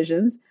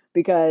televisions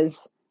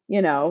because,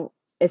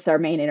 it's our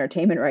main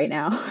entertainment right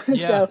now.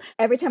 Yeah. So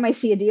every time I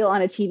see a deal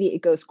on a TV,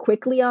 it goes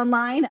quickly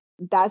online.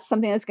 That's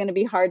something that's going to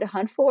be hard to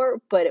hunt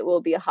for, but it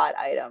will be a hot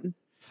item.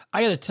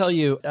 I got to tell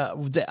you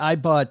that I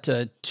bought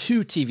 2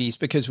 TVs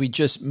because we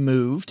just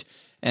moved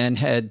and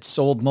had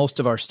sold most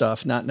of our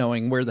stuff, not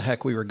knowing where the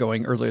heck we were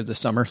going earlier this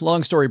summer.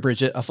 Long story,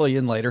 Bridget, I'll fill you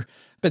in later.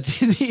 But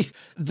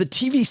the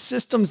TV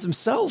systems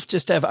themselves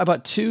I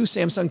bought 2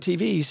 Samsung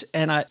TVs,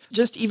 and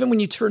even when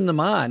you turn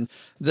them on,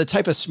 the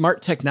type of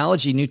smart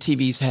technology new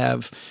TVs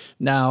have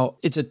now,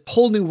 it's a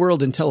whole new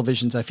world in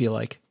televisions, I feel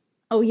like.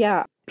 Oh,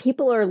 yeah.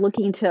 People are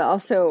looking to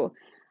also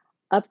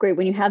upgrade.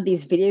 When you have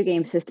these video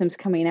game systems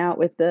coming out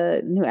with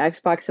the new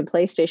Xbox and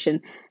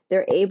PlayStation,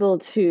 they're able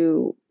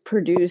to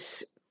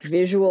produce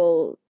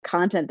visual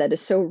content that is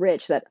so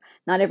rich that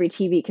not every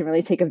TV can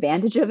really take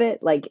advantage of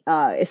it.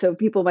 So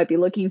people might be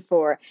looking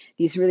for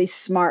these really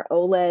smart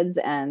OLEDs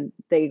and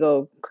they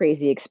go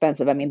crazy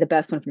expensive. I mean, the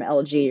best one from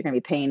LG, you're going to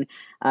be paying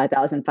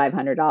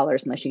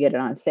 $1,500 unless you get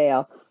it on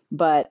sale.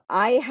 But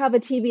I have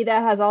a TV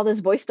that has all this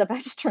voice stuff. I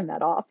just turn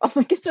that off. I'm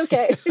like, it's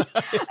okay.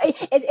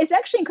 It's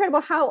actually incredible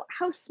how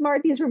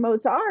smart these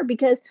remotes are,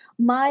 because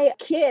my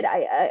kid,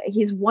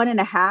 he's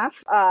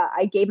 1.5.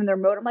 I gave him the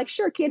remote. I'm like,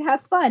 sure, kid,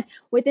 have fun.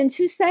 Within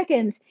 2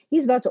 seconds,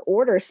 he's about to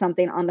order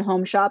something on the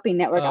Home Shopping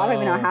Network. I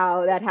don't even know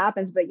how that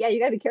happens, but yeah, you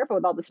got to be careful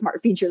with all the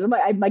smart features.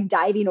 I'm like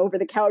diving over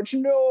the couch.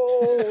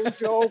 No,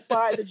 don't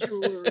buy the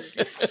jewelry.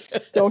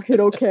 Don't hit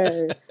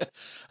okay.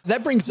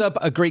 That brings up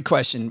a great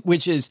question,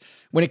 which is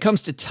when it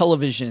comes to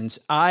televisions,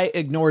 I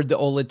ignored the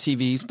OLED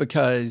TVs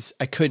because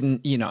I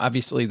couldn't,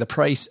 obviously the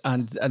price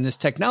on this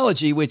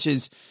technology, which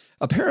is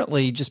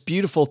apparently just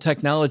beautiful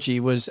technology,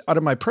 was out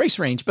of my price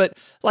range. But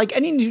like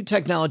any new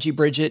technology,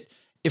 Bridget,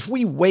 if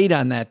we wait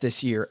on that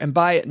this year and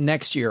buy it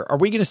next year, are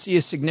we going to see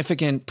a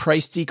significant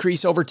price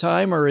decrease over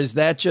time? Or is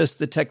that just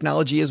the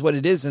technology is what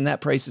it is and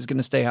that price is going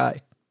to stay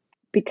high?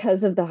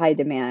 Because of the high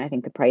demand, I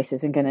think the price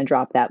isn't going to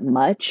drop that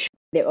much.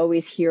 They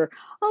always hear,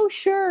 oh,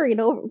 sure,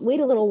 wait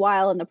a little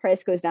while and the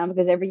price goes down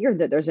because every year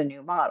there's a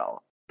new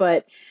model.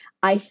 But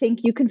I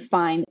think you can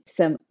find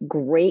some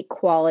great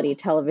quality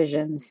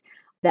televisions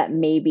that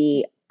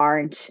maybe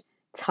aren't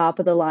top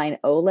of the line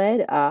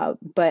OLED,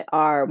 but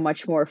are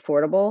much more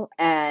affordable,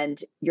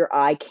 and your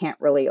eye can't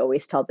really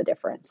always tell the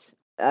difference.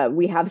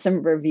 We have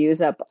some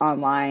reviews up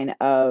online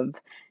of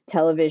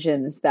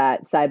televisions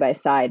that side by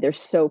side, they're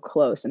so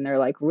close and they're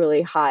like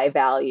really high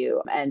value.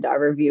 And our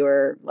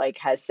reviewer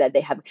has said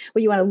they have,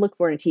 what you want to look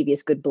for in a TV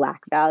is good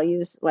black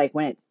values, like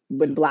when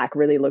black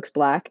really looks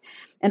black.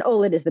 And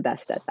OLED is the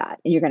best at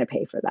that. And you're going to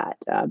pay for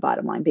that,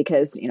 bottom line,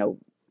 because,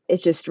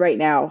 it's just right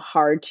now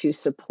hard to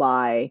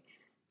supply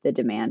the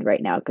demand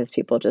right now because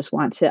people just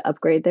want to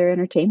upgrade their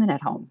entertainment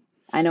at home.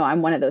 I know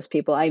I'm one of those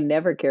people. I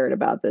never cared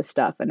about this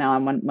stuff. And now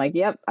I'm like,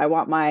 yep, I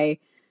want my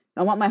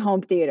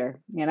home theater,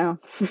 you know?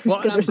 Well,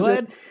 and I'm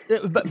glad,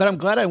 but I'm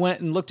glad I went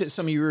and looked at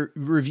some of your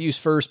reviews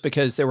first,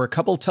 because there were a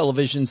couple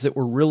televisions that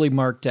were really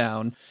marked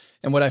down.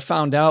 And what I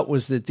found out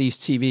was that these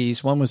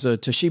TVs, one was a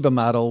Toshiba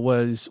model,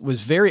 was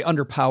very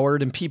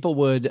underpowered, and people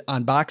would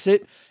unbox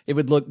it. It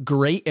would look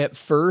great at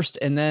first.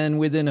 And then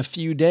within a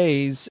few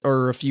days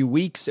or a few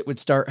weeks, it would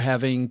start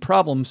having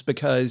problems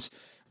because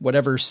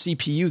whatever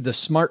CPU, the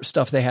smart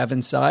stuff they have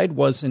inside,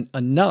 wasn't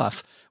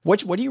enough.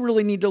 What do you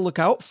really need to look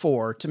out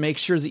for to make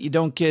sure that you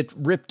don't get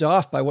ripped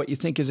off by what you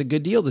think is a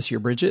good deal this year,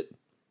 Bridget?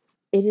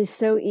 It is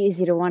so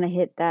easy to want to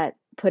hit that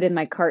put in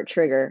my cart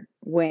trigger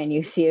when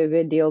you see a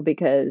good deal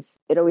because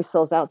it always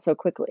sells out so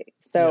quickly.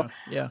 So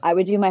yeah. I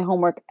would do my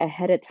homework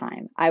ahead of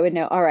time. I would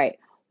know, all right,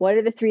 what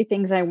are the 3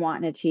 things I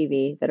want in a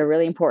TV that are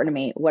really important to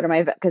me? What am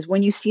I, because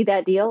when you see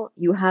that deal,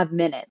 you have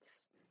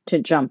minutes to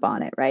jump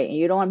on it, right? And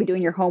you don't want to be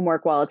doing your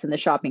homework while it's in the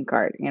shopping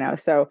cart, you know?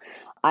 So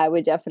I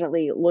would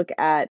definitely look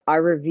at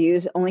our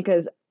reviews only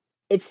because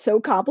it's so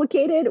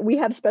complicated. We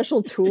have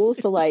special tools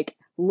to like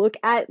look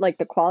at like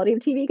the quality of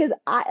TV because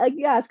like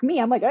you ask me,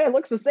 I'm like, hey, it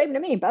looks the same to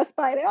me. Best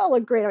Buy, they all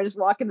look great. I just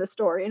walk in the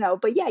store, you know.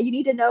 But yeah, you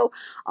need to know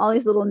all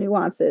these little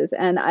nuances,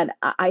 and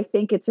I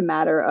think it's a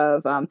matter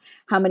of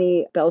how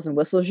many bells and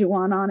whistles you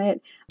want on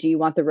it. Do you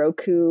want the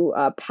Roku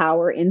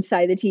power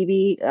inside the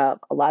TV? A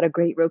lot of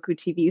great Roku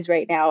TVs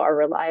right now are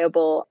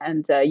reliable,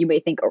 and you may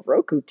think a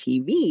Roku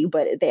TV,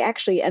 but they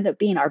actually end up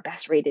being our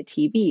best rated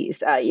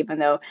TVs, even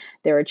though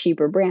they're a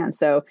cheaper brand.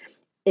 So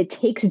it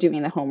takes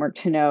doing the homework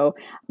to know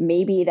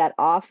maybe that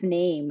off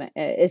name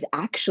is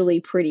actually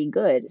pretty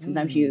good.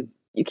 Sometimes you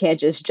can't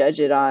just judge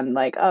it on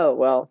like, oh,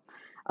 well,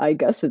 I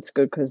guess it's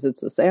good because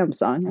it's a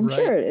Samsung. I'm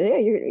sure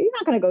you're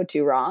not going to go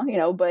too wrong, you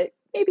know, but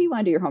maybe you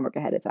want to do your homework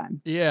ahead of time.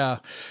 Yeah.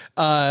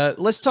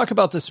 Let's talk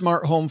about the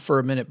smart home for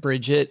a minute,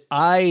 Bridget.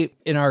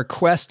 In our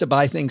quest to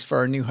buy things for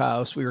our new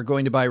house, we were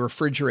going to buy a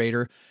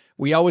refrigerator.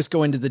 We always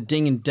go into the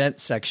ding and dent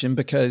section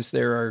because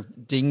there are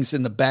dings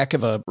in the back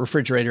of a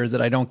refrigerator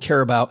that I don't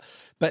care about.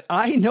 But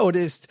I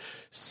noticed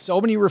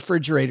so many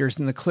refrigerators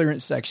in the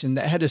clearance section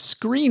that had a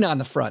screen on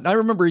the front. And I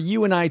remember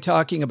you and I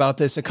talking about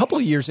this a couple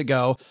of years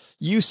ago,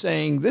 you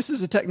saying this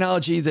is a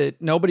technology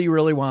that nobody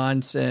really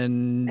wants.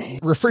 And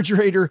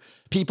refrigerator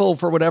people,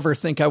 for whatever,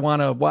 think I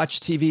want to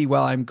watch TV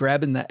while I'm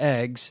grabbing the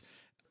eggs.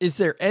 Is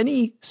there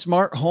any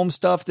smart home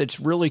stuff that's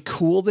really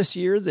cool this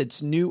year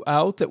that's new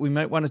out that we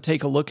might want to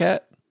take a look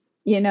at?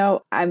 You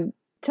know, I'm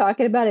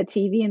talking about a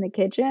TV in the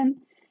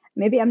kitchen.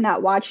 Maybe I'm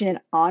not watching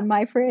it on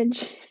my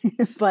fridge,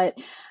 but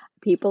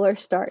people are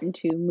starting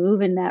to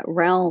move in that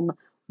realm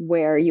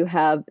where you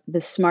have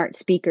the smart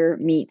speaker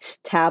meets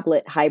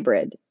tablet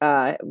hybrid,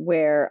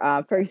 where,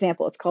 for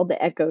example, it's called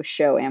the Echo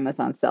Show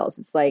Amazon sells.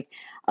 It's like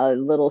a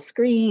little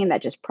screen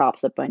that just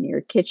props up on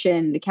your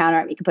kitchen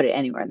counter. You can put it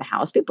anywhere in the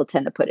house. People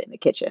tend to put it in the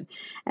kitchen.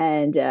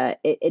 And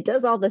it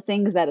does all the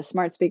things that a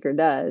smart speaker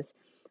does,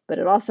 but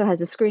it also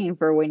has a screen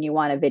for when you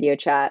want a video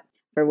chat,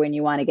 for when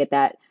you want to get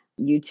that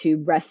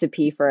YouTube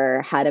recipe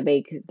for how to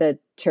make the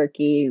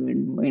turkey,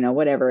 you know,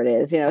 whatever it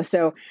is, you know.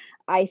 So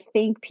I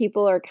think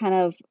people are kind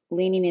of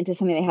leaning into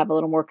something they have a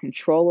little more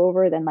control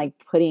over than like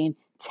putting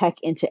tech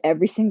into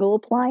every single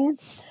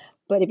appliance.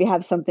 But if you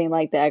have something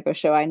like the Echo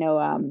Show, I know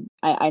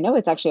I know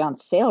it's actually on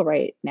sale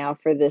right now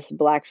for this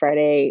Black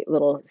Friday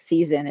little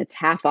season. It's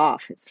half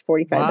off. It's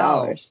 $45.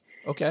 Wow.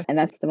 Okay. And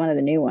that's one of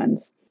the new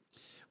ones.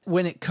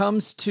 When it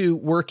comes to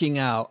working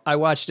out, I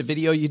watched a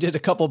video you did a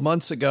couple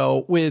months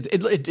ago with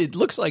it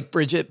looks like,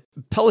 Bridget,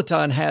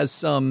 Peloton has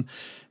some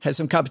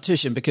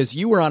competition because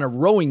you were on a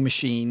rowing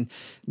machine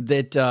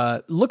that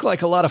looked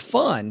like a lot of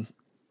fun.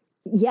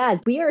 Yeah,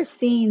 we are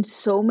seeing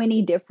so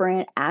many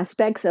different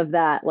aspects of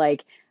that,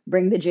 like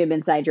bring the gym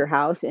inside your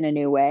house in a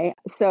new way.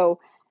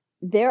 So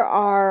there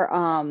are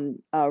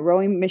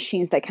rowing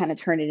machines that kind of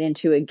turn it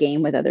into a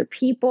game with other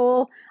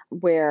people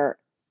where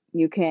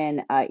you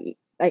can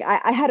like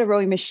I had a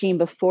rowing machine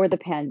before the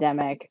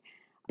pandemic,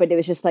 but it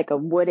was just like a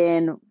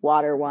wooden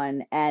water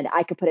one. And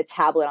I could put a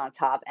tablet on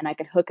top and I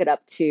could hook it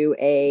up to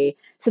a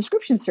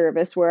subscription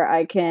service where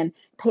I can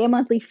pay a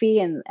monthly fee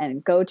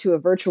and go to a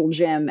virtual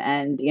gym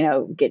and, you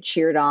know, get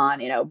cheered on,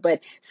 you know,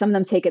 but some of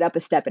them take it up a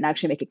step and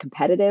actually make it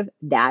competitive.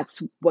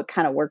 That's what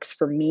kind of works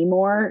for me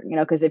more, you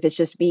know, because if it's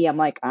just me, I'm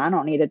like, I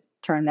don't need to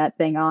turn that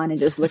thing on and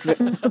just look at,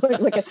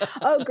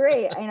 oh,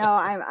 great. You know,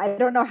 I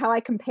don't know how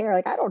I compare.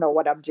 Like, I don't know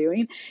what I'm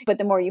doing. But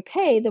the more you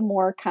pay, the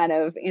more kind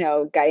of, you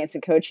know, guidance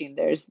and coaching.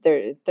 There's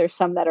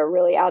some that are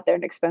really out there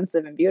and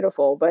expensive and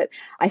beautiful. But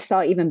I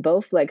saw even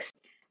Bowflex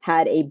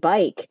had a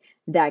bike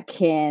that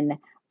can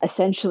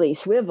essentially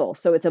swivel.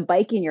 So it's a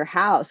bike in your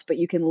house, but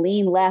you can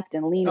lean left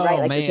and lean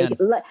right,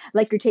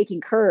 like you're taking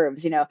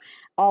curves, you know,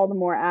 all the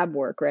more ab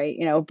work, right?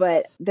 You know,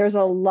 but there's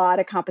a lot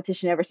of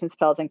competition ever since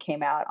Peloton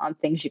came out on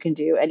things you can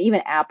do. And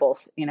even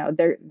Apple's, you know,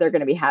 they're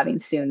going to be having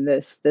soon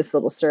this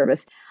little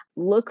service.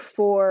 Look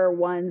for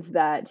ones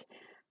that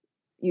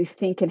you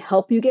think can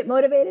help you get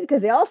motivated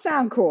because they all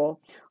sound cool,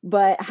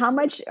 but how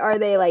much are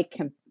they like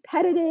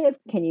competitive?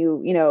 Can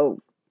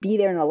you, be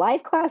there in a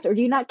live class, or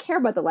do you not care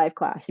about the live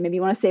class? Maybe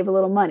you want to save a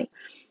little money,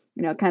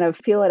 kind of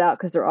feel it out,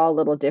 because they're all a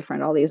little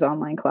different, all these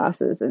online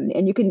classes.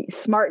 And you can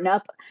smarten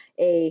up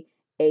a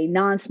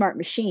non-smart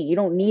machine. You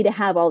don't need to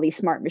have all these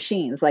smart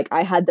machines. Like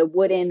I had the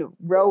wooden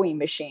rowing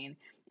machine,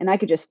 and I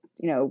could just,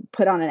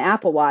 put on an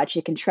Apple Watch.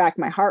 It can track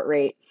my heart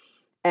rate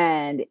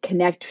and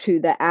connect to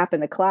the app in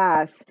the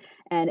class,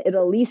 and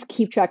it'll at least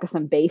keep track of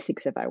some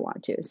basics if I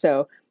want to.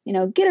 So,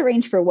 get a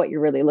range for what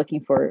you're really looking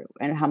for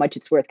and how much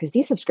it's worth, because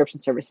these subscription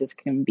services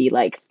can be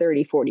like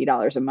 $30,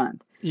 $40 a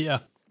month. Yeah.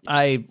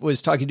 I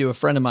was talking to a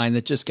friend of mine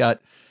that just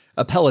got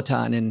a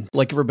Peloton, and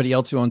like everybody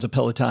else who owns a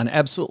Peloton,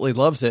 absolutely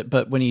loves it.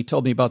 But when he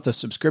told me about the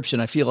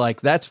subscription, I feel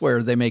like that's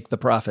where they make the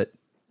profit.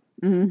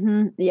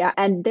 Mm-hmm. Yeah.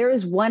 And there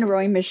was one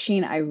rowing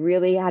machine I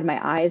really had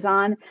my eyes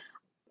on.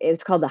 It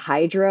was called the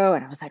Hydro.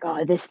 And I was like,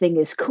 oh, this thing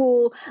is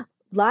cool.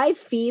 Live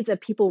feeds of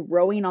people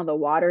rowing on the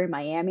water in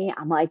Miami.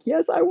 I'm like,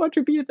 yes, I want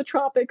to be in the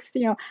tropics,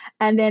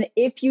 And then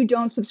if you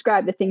don't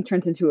subscribe, the thing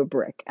turns into a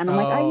brick. And I'm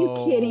like, are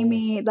you kidding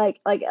me?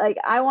 Like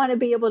I want to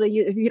be able to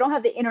use, if you don't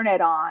have the internet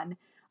on,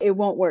 it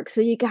won't work.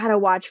 So you got to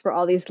watch for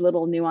all these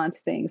little nuanced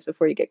things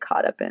before you get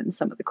caught up in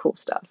some of the cool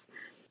stuff.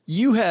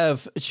 You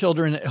have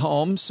children at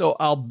home, so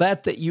I'll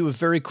bet that you have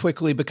very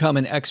quickly become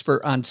an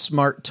expert on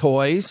smart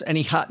toys.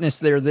 Any hotness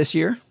there this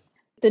year?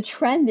 The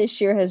trend this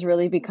year has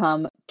really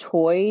become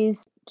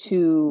toys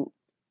to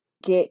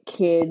get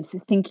kids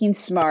thinking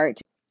smart,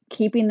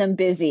 keeping them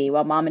busy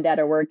while mom and dad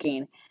are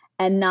working,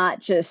 and not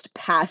just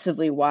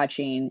passively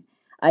watching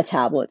a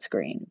tablet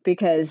screen.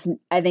 Because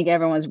I think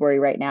everyone's worry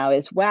right now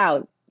is,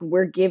 wow,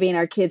 we're giving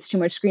our kids too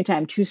much screen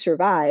time to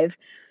survive.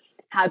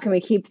 How can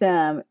we keep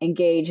them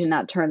engaged and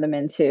not turn them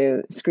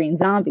into screen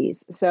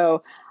zombies?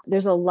 So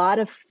there's a lot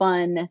of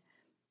fun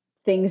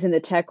things in the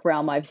tech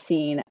realm I've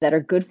seen that are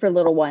good for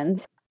little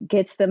ones,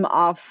 gets them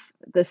off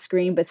the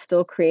screen, but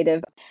still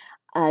creative.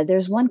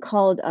 There's one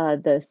called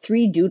the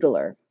 3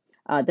 Doodler,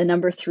 the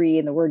number 3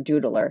 and the word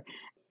doodler.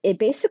 It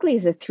basically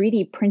is a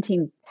 3D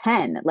printing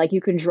pen. Like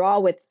you can draw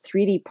with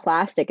 3D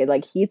plastic. It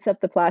like heats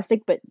up the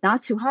plastic, but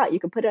not too hot.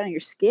 You can put it on your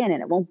skin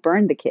and it won't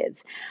burn the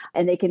kids.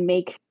 And they can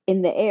make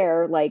in the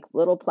air like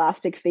little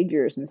plastic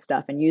figures and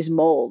stuff and use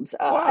molds.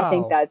 Wow. I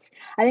think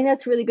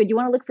that's really good. You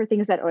want to look for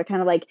things that are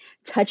kind of like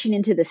touching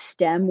into the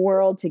STEM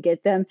world to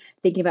get them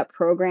thinking about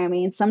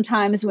programming.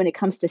 Sometimes when it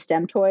comes to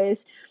STEM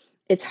toys,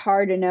 it's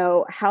hard to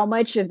know how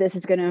much of this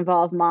is going to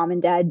involve mom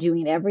and dad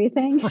doing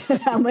everything,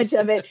 how much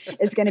of it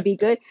is going to be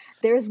good.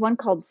 There's one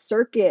called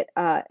Circuit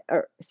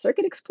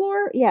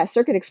Explorer. Yeah,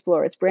 Circuit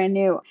Explorer. It's brand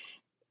new.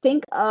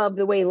 Think of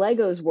the way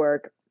Legos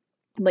work,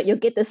 but you'll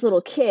get this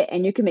little kit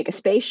and you can make a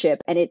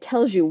spaceship, and it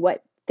tells you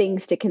what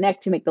things to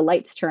connect to make the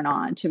lights turn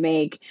on, to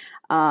make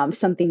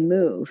something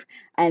move.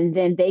 And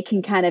then they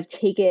can kind of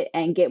take it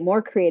and get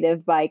more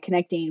creative by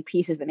connecting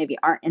pieces that maybe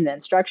aren't in the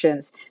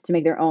instructions to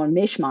make their own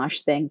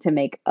mishmash thing to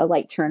make a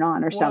light turn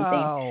on or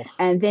something.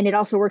 And then it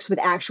also works with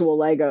actual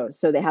Legos.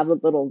 So they have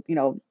little,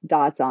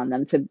 dots on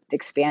them to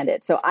expand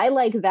it. So I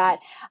like that.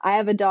 I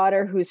have a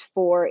daughter who's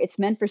 4. It's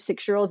meant for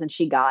 6-year-olds and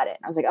she got it.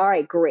 I was like, all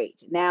right,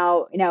 great.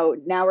 Now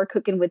we're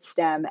cooking with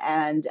STEM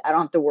and I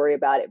don't have to worry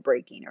about it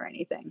breaking or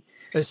anything.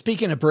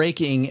 Speaking of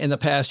breaking, in the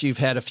past, you've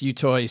had a few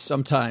toys,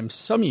 sometimes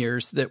some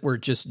years, that were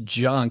just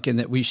junk and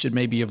that we should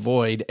maybe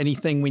avoid.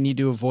 Anything we need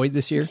to avoid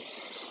this year?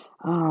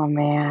 Oh,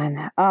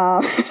 man.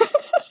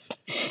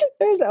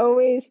 There's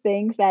always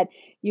things that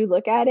you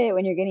look at it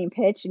when you're getting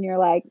pitched and you're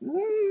like,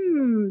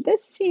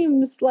 this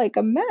seems like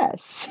a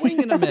mess.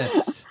 Swing and a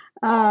miss.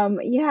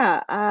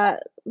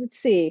 Let's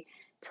see.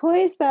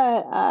 Toys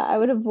that I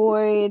would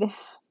avoid.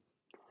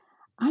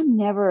 I'm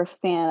never a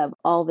fan of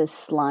all this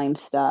slime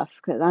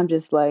stuff because I'm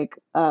just like,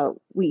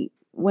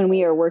 when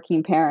we are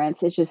working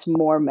parents, it's just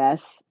more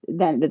mess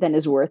than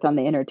is worth on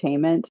the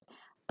entertainment.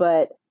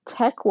 But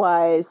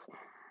tech-wise,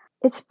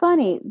 it's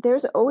funny.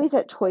 There's always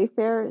at Toy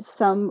Fair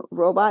some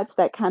robots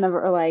that kind of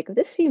are like,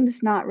 this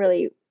seems not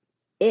really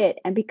it.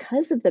 And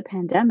because of the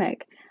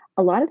pandemic,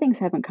 a lot of things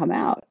haven't come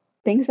out.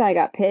 Things that I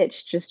got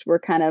pitched just were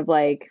kind of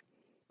like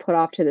put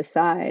off to the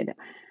side.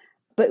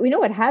 But we know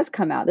what has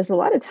come out. There's a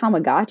lot of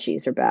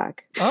Tamagotchis are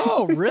back.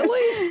 Oh,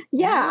 really?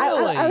 Yeah.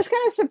 Really? I was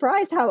kind of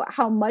surprised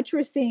how much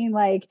we're seeing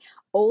like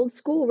old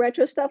school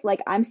retro stuff.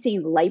 Like I'm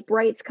seeing light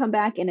brights come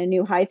back in a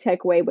new high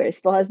tech way where it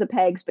still has the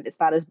pegs, but it's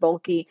not as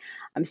bulky.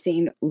 I'm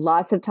seeing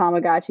lots of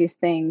Tamagotchis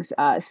things.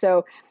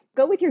 So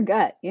go with your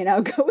gut,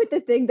 go with the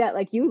thing that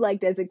like you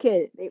liked as a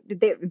kid.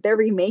 They're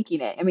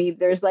remaking it. I mean,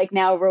 there's like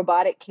now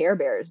robotic Care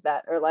Bears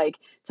that are like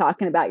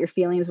talking about your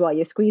feelings while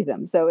you squeeze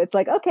them. So it's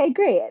like, okay,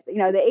 great. The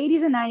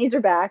 80s and 90s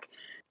are back,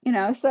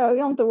 so you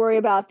don't have to worry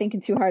about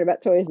thinking too hard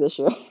about toys this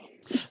year.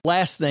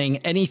 Last thing,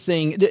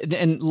 anything,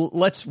 and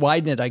let's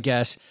widen it, I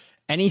guess.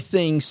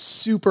 Anything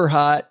super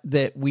hot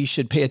that we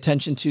should pay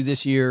attention to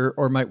this year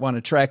or might want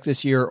to track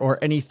this year, or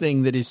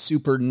anything that is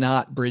super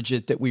not,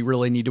 Bridget, that we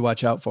really need to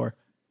watch out for?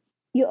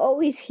 You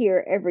always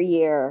hear every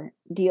year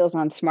deals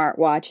on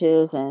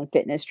smartwatches and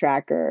fitness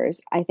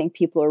trackers. I think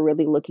people are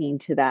really looking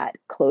to that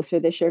closer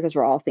this year because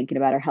we're all thinking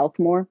about our health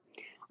more.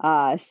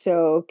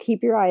 So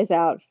keep your eyes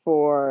out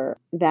for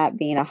that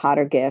being a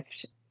hotter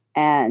gift,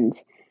 and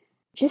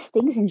just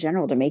things in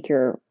general to make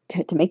your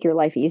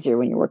life easier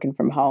when you're working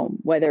from home,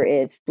 whether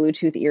it's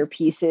Bluetooth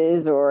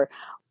earpieces or,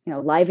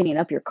 livening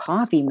up your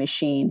coffee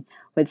machine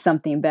with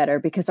something better,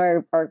 because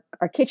our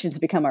kitchens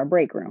become our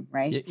break room,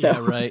 right? Yeah,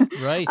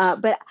 right.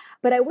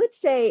 But I would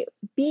say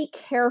be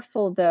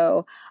careful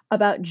though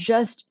about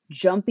just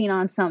jumping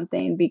on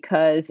something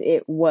because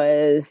it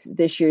was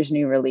this year's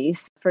new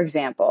release. For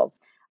example,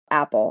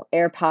 Apple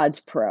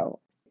AirPods Pro.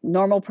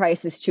 Normal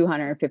price is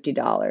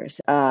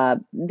 $250.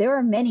 There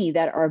are many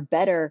that are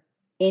better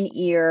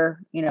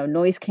in-ear,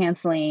 noise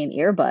canceling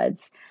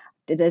earbuds.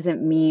 It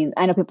doesn't mean,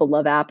 I know people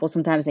love Apple.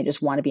 Sometimes they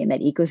just want to be in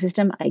that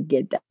ecosystem. I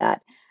get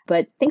that.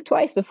 But think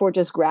twice before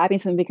just grabbing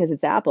something because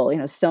it's Apple.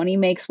 Sony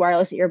makes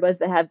wireless earbuds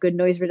that have good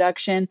noise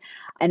reduction.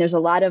 And there's a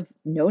lot of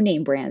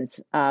no-name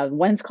brands.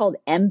 One's called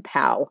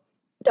MPOW.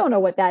 Don't know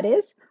what that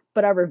is,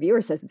 but our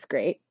reviewer says it's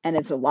great and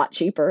it's a lot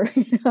cheaper.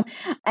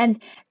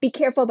 And be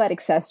careful about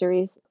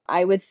accessories.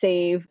 I would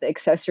save the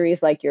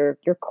accessories like your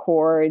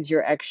cords,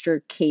 your extra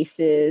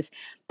cases.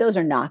 Those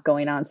are not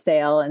going on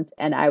sale.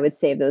 And I would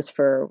save those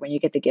for when you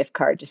get the gift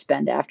card to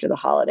spend after the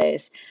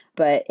holidays.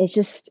 But it's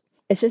just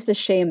a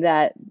shame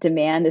that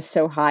demand is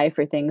so high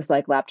for things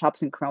like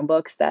laptops and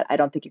Chromebooks that I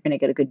don't think you're going to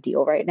get a good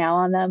deal right now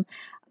on them.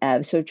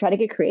 So try to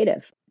get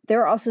creative. There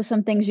are also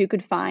some things you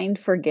could find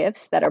for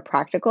gifts that are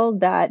practical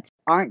that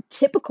aren't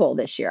typical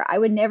this year. I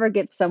would never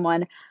give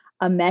someone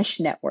a mesh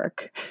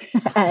network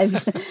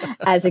as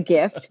a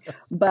gift,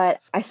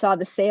 but I saw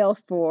the sale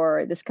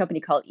for this company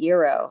called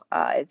Eero.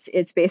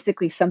 It's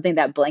basically something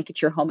that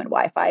blankets your home in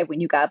Wi-Fi when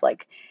you got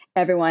like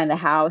everyone in the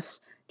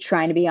house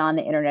trying to be on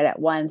the internet at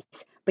once.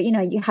 But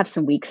you have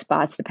some weak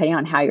spots depending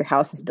on how your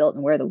house is built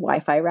and where the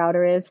Wi-Fi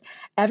router is.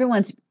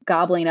 Everyone's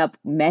gobbling up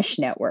mesh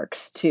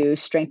networks to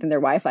strengthen their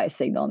Wi-Fi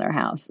signal in their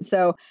house.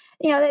 So,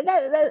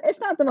 that it's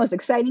not the most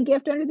exciting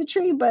gift under the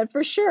tree, but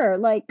for sure,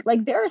 like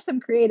there are some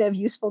creative,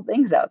 useful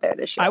things out there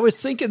this year. I was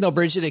thinking though,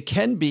 Bridget, it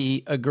can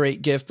be a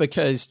great gift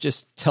because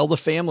just tell the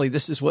family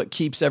this is what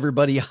keeps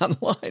everybody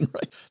online,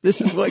 right? This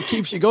is what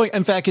keeps you going.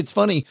 In fact, it's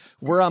funny.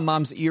 We're on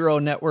Mom's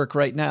Eero network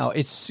right now.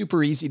 It's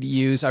super easy to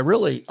use. I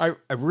really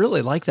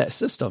like that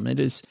system. It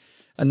is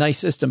a nice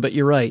system, but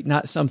you're right.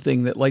 Not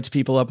something that lights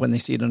people up when they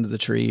see it under the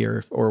tree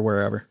or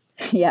wherever.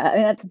 Yeah, I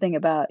mean, that's the thing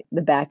about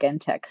the back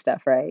end tech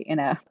stuff, right?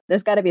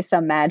 There's got to be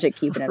some magic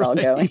keeping it all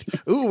going.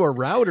 Ooh, a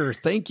router.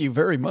 Thank you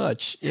very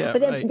much. Yeah,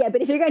 but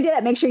if you're going to do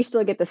that, make sure you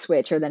still get the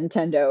Switch or the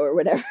Nintendo or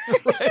whatever.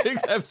 Right,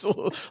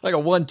 absolutely. Like a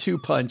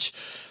 1-2 punch.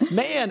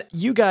 Man,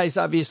 you guys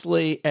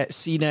obviously at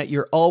CNET,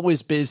 you're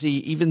always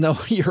busy, even though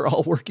you're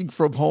all working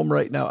from home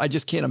right now. I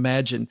just can't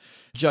imagine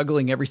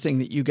juggling everything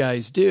that you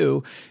guys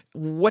do.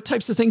 What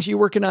types of things are you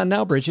working on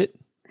now, Bridget?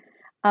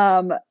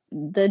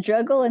 The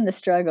juggle and the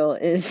struggle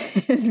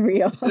is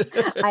real.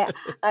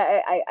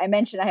 I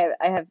mentioned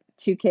I have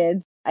 2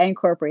 kids. I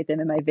incorporate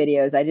them in my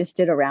videos. I just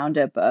did a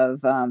roundup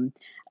of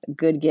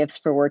good gifts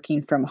for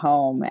working from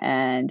home,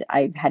 and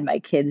I had my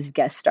kids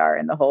guest star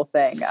in the whole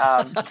thing.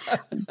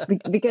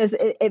 Because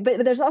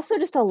but there's also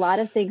just a lot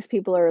of things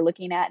people are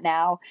looking at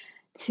now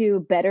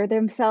to better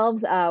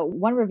themselves.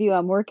 One review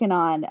I'm working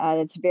on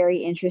that's very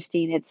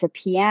interesting. It's a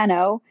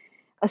piano,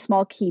 a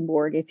small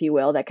keyboard, if you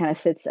will, that kind of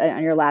sits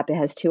on your lap. It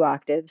has 2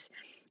 octaves,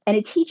 and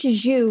it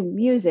teaches you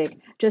music,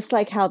 just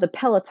like how the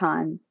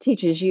Peloton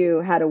teaches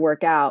you how to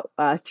work out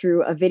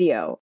through a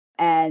video.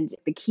 And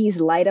the keys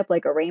light up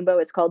like a rainbow.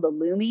 It's called the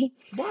Lumi.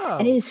 Wow.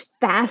 And it is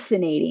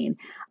fascinating.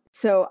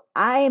 So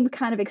I am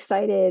kind of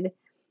excited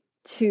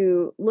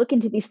to look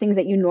into these things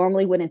that you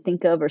normally wouldn't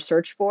think of or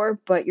search for,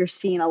 but you're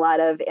seeing a lot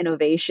of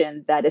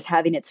innovation that is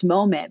having its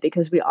moment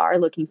because we are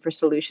looking for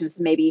solutions.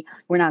 Maybe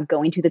we're not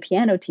going to the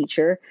piano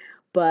teacher,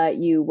 but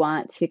you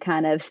want to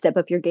kind of step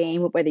up your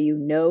game, whether you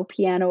know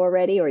piano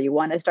already or you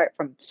want to start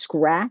from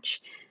scratch.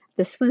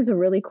 This was a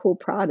really cool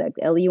product.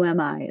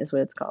 LUMI is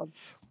what it's called.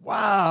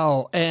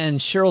 Wow. And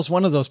Cheryl's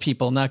one of those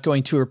people not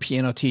going to her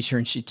piano teacher,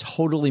 and she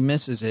totally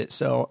misses it.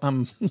 So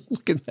I'm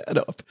looking that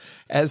up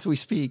as we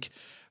speak.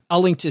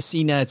 I'll link to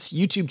CNET's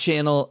YouTube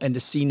channel and to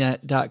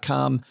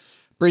CNET.com.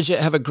 Bridget,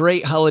 have a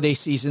great holiday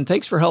season.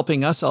 Thanks for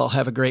helping us all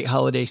have a great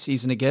holiday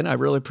season again. I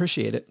really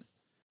appreciate it.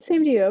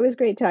 Same to you. Always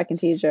great talking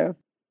to you, Joe.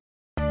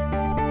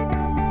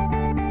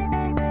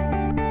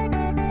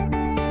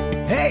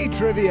 Hey,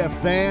 trivia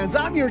fans,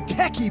 I'm your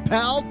techie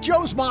pal,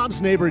 Joe's mom's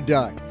neighbor,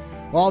 Doug.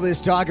 All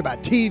this talk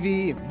about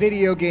TV and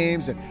video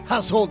games and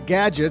household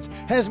gadgets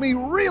has me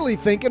really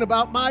thinking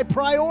about my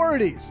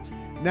priorities.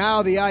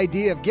 Now the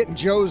idea of getting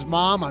Joe's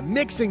mom a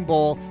mixing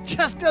bowl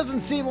just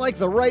doesn't seem like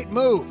the right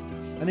move.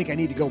 I think I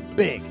need to go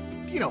big.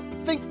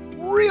 Think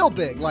real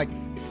big, like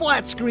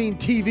flat screen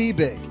TV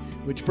big.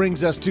 Which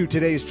brings us to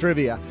today's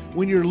trivia.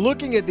 When you're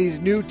looking at these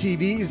new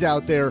TVs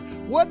out there,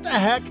 what the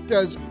heck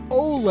does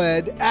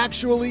OLED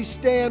actually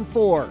stand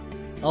for?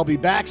 I'll be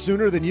back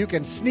sooner than you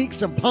can sneak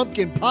some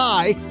pumpkin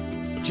pie,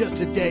 just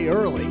a day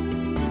early.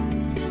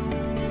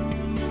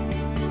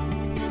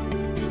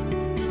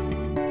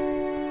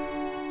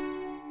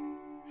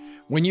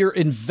 When you're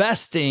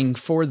investing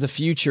for the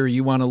future,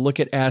 you want to look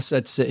at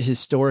assets that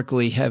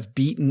historically have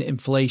beaten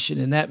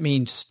inflation, and that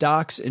means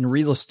stocks and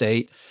real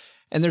estate.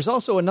 And there's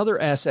also another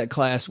asset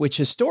class, which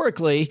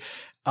historically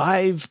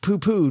I've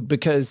poo-pooed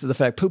because of the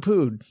fact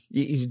poo-pooed.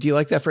 Do you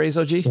like that phrase,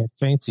 OG? Yeah,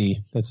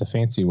 fancy. That's a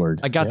fancy word.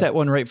 I got that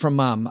one right from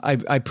Mom.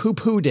 I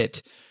poo-pooed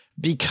it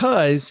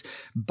because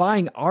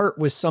buying art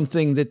was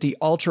something that the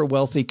ultra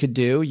wealthy could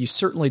do. You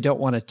certainly don't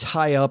want to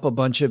tie up a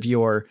bunch of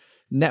your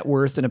net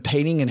worth in a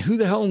painting, and who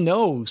the hell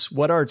knows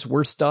what art's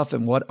worth stuff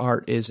and what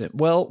art isn't.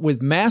 Well,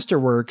 with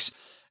Masterworks,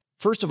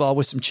 first of all,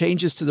 with some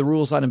changes to the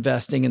rules on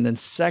investing, and then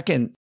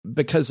second,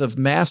 because of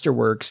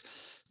Masterworks,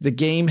 the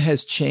game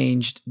has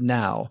changed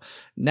now.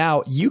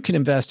 Now you can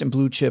invest in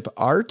blue chip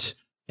art,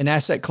 an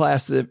asset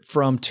class that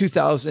from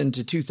 2000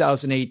 to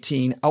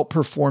 2018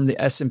 outperformed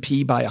the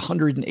S&P by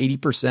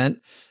 180%.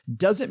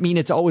 Doesn't mean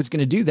it's always going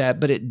to do that,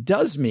 but it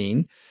does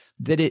mean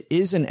that it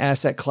is an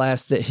asset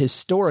class that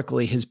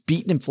historically has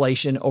beaten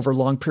inflation over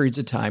long periods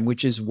of time,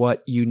 which is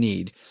what you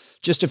need.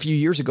 Just a few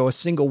years ago, a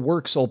single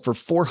work sold for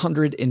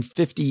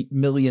 $450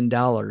 million.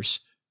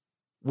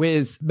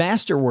 With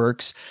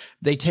Masterworks,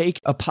 they take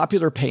a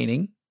popular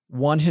painting,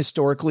 one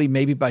historically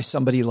maybe by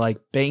somebody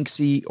like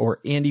Banksy or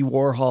Andy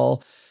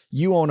Warhol.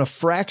 You own a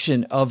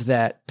fraction of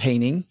that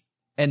painting.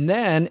 And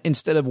then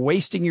instead of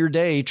wasting your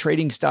day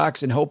trading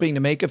stocks and hoping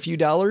to make a few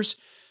dollars,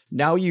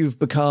 now you've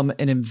become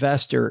an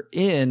investor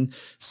in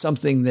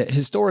something that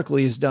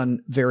historically has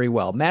done very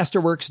well.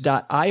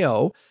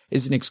 Masterworks.io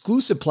is an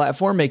exclusive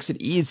platform, makes it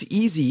as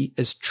easy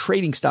as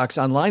trading stocks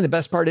online. The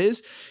best part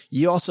is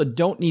you also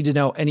don't need to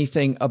know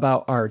anything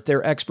about art.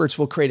 Their experts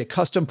will create a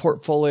custom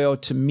portfolio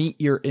to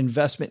meet your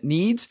investment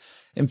needs.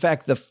 In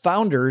fact, the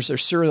founders are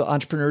serial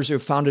entrepreneurs who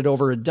have founded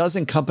over a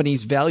dozen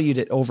companies valued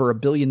at over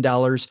 $1 billion.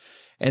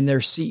 And their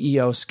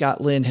CEO, Scott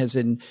Lynn, has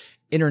an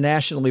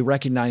internationally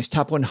recognized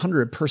top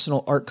 100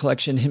 personal art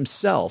collection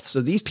himself.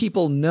 So these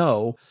people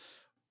know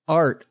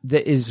art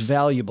that is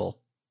valuable.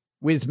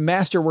 With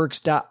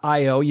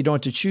Masterworks.io, you don't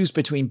have to choose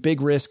between big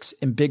risks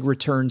and big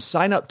returns.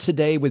 Sign up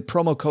today with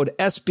promo code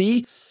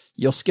SB.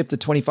 You'll skip the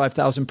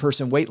 25,000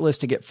 person wait list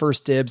to get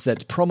first dibs.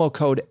 That's promo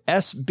code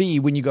SB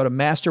when you go to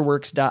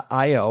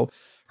Masterworks.io.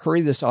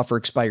 Hurry, this offer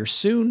expires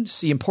soon.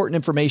 See important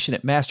information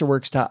at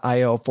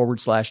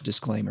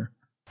Masterworks.io/disclaimer.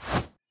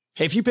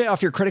 Hey, if you pay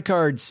off your credit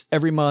cards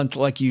every month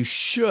like you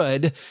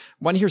should,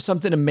 want to hear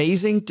something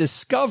amazing?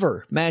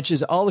 Discover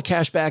matches all the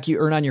cash back you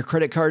earn on your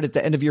credit card at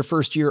the end of your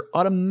first year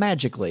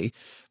automatically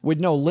with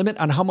no limit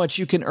on how much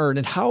you can earn.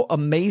 And how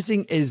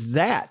amazing is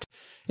that?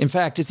 In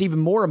fact, it's even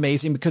more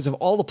amazing because of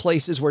all the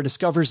places where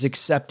Discover is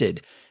accepted.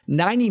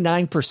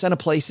 99% of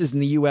places in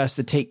the U.S.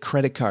 that take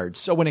credit cards.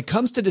 So when it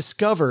comes to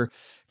Discover,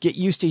 get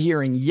used to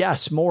hearing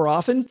yes more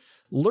often.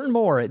 Learn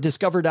more at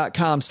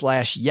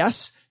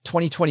discover.com/yes.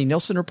 2020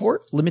 Nielsen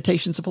Report.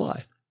 Limitations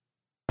apply.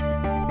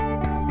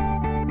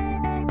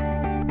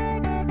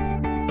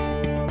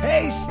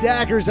 Hey,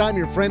 Stackers, I'm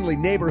your friendly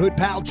neighborhood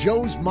pal,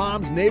 Joe's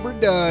mom's neighbor,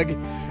 Doug.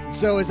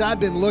 So as I've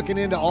been looking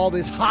into all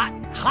this hot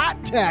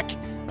tech,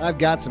 I've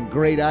got some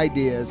great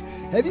ideas.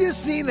 Have you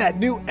seen that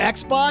new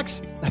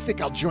Xbox? I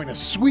think I'll join a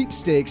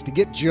sweepstakes to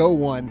get Joe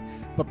one.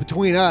 But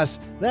between us,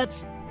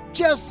 that's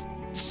just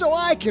so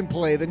I can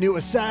play the new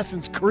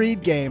Assassin's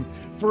Creed game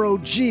for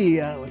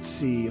OG. Let's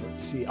see.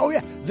 Oh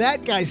yeah,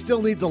 that guy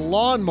still needs a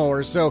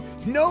lawnmower, so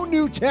no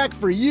new tech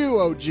for you,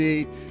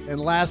 OG.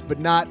 And last but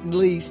not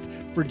least,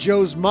 for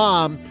Joe's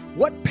mom,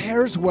 what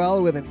pairs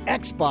well with an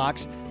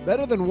Xbox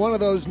better than one of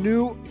those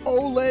new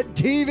OLED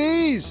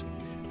TVs?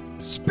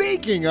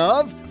 Speaking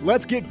of,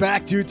 let's get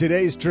back to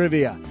today's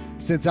trivia.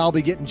 Since I'll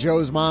be getting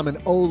Joe's mom an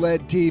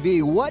OLED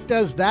TV, what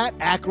does that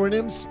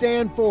acronym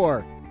stand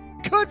for?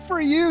 Good for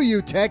you,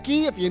 you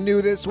techie, if you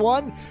knew this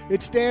one.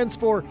 It stands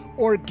for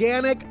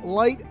Organic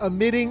Light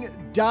Emitting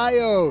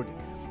Diode.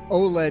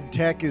 OLED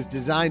tech is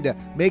designed to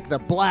make the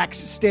blacks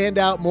stand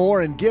out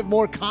more and give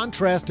more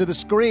contrast to the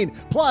screen.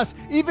 Plus,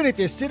 even if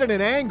you sit at an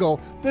angle,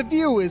 the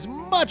view is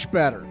much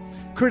better.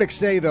 Critics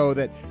say, though,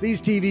 that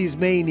these TVs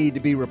may need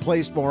to be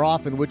replaced more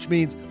often, which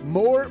means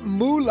more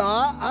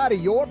moolah out of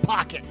your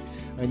pocket.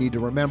 I need to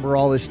remember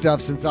all this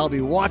stuff since I'll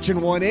be watching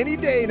one any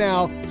day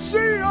now.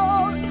 See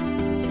ya!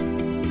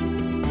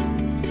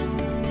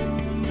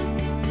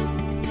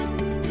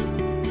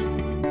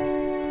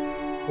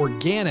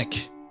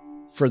 Organic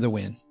for the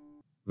win.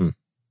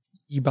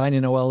 You buying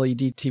an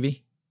OLED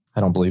TV?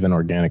 I don't believe in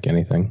organic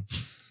anything,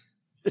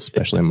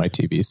 especially in my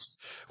TVs.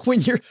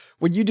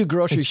 When you do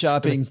grocery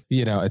shopping,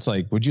 it's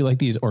like, would you like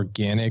these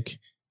organic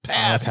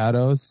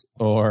avocados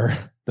or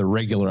the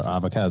regular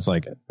avocados?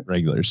 Like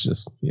regulars,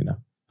 just,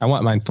 I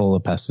want mine full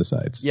of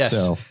pesticides. Yes.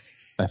 So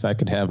if I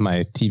could have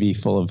my TV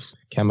full of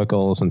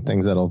chemicals and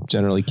things that'll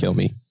generally kill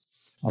me.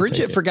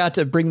 Bridget forgot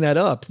to bring that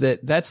up.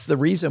 That's the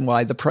reason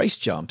why the price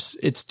jumps.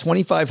 It's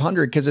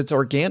 $2,500 because it's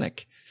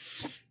organic.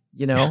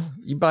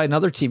 You buy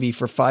another TV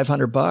for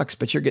 $500,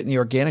 but you're getting the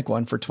organic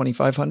one for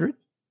 $2,500.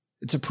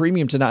 It's a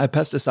premium to not have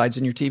pesticides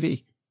in your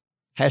TV.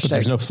 But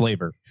there's no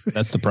flavor.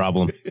 That's the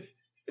problem.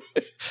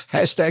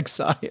 Hashtag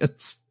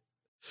science.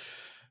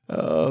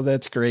 Oh,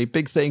 that's great.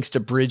 Big thanks to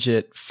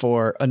Bridget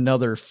for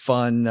another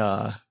fun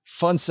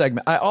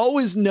segment. I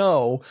always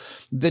know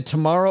that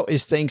tomorrow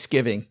is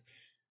Thanksgiving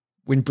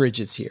when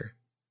Bridget's here.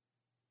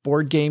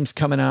 Board games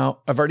coming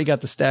out. I've already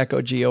got the Stack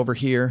OG over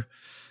here,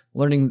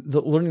 learning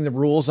the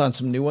rules on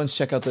some new ones.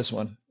 Check out this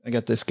one. I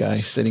got this guy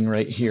sitting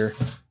right here.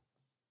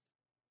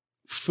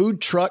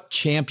 Food truck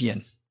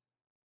champion.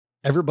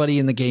 Everybody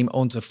in the game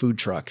owns a food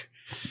truck.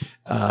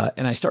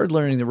 And I started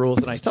learning the rules,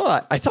 and I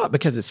thought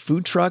because it's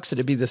food trucks,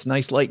 it'd be this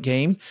nice light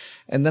game.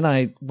 And then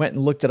I went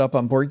and looked it up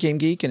on Board Game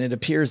Geek, and it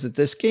appears that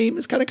this game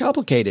is kind of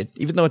complicated,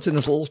 even though it's in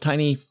this little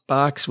tiny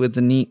box with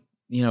the neat,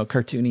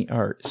 cartoony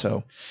art.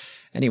 So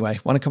anyway,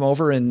 want to come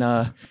over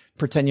and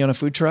pretend you own a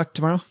food truck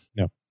tomorrow?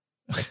 No.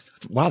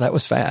 Wow, that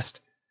was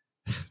fast.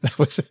 It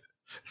was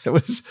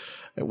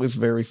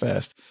very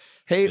fast.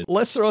 Hey,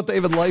 let's throw out the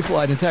Haven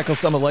Lifeline and tackle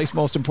some of life's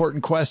most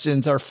important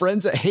questions. Our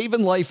friends at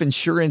Haven Life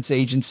Insurance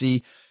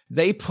Agency,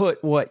 they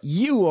put what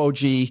you, OG,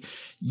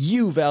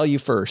 you value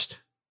first.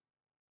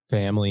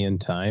 Family and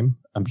time.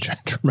 I'm trying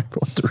to remember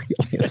what the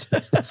real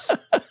answer is.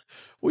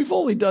 We've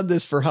only done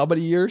this for how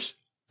many years?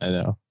 I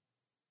know.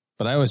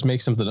 But I always make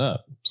something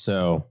up.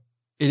 So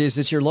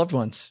it's your loved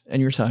ones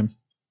and your time.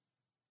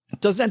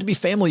 It doesn't have to be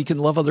family. You can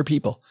love other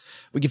people.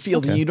 We can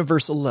feel the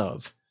universal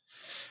love.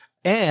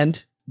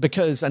 And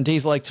because on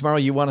days like tomorrow,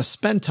 you want to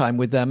spend time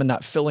with them and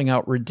not filling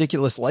out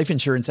ridiculous life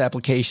insurance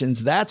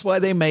applications. That's why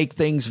they make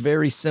things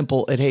very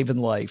simple at Haven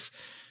Life.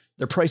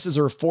 Their prices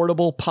are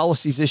affordable.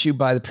 Policies issued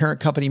by the parent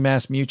company,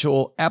 Mass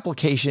Mutual.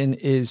 Application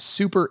is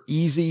super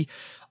easy.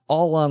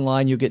 All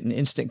online. You'll get an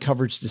instant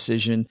coverage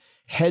decision.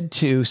 Head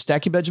to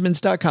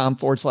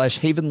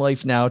stackingbenjamins.com/Haven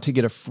Life now to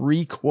get a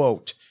free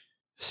quote.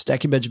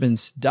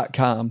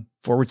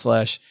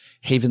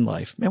 stackingbenjamins.com/Haven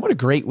Life. Man, what a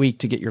great week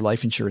to get your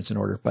life insurance in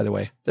order, by the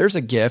way. There's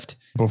a gift.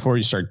 Before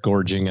you start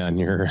gorging on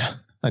your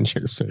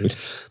food.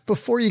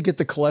 Before you get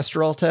the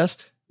cholesterol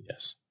test.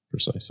 Yes,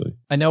 precisely.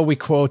 I know we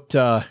quote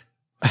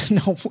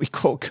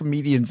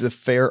comedians a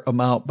fair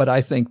amount, but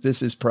I think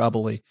this is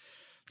probably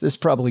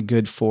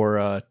good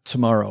for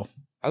tomorrow.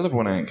 I love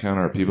when I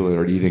encounter people that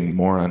are eating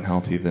more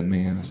unhealthy than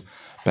me. I was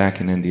back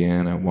in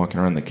Indiana walking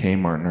around the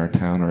Kmart in our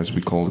town, or as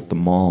we called it, the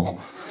mall.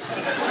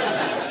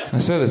 I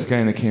saw this guy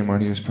in the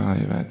Kmart. He was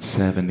probably about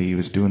 70. He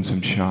was doing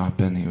some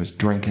shopping. He was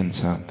drinking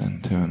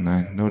something, too. And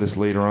I noticed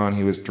later on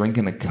he was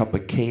drinking a cup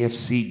of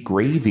KFC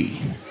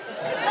gravy.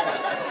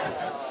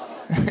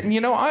 And,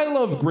 I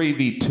love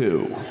gravy,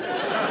 too.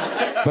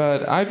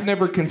 But I've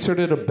never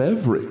considered it a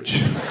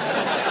beverage.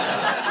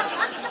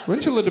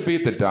 Wouldn't you love to be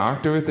at the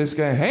doctor with this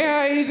guy? Hey,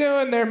 how you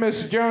doing there,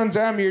 Mr. Jones?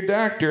 I'm your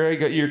doctor. I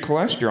got your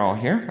cholesterol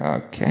here.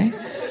 Okay.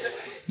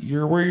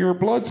 You're where your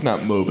blood's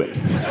not moving.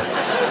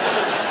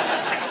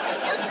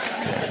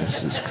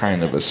 This is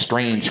kind of a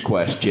strange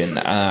question.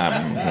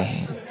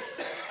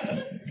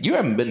 You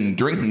haven't been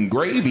drinking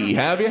gravy,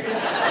 have you?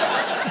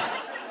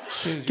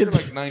 You're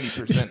like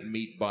 90%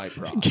 meat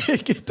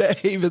byproduct. Get that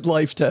Haven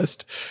Life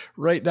test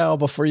right now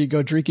before you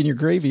go drinking your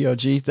gravy,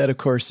 OG. That, of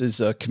course,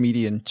 is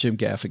comedian Jim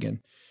Gaffigan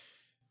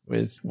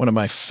with one of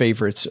my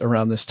favorites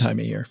around this time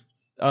of year.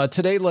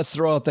 Today, let's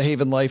throw out the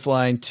Haven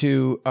Lifeline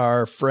to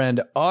our friend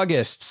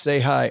August.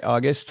 Say hi,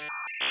 August.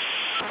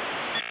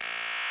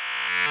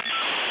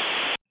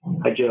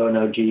 Hi, Joe and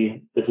OG.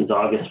 This is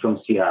August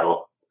from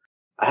Seattle.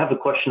 I have a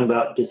question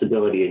about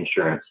disability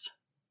insurance.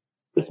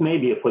 This may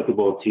be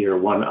applicable to your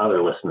one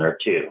other listener,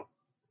 too.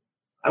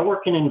 I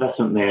work in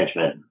investment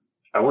management.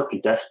 I work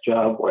a desk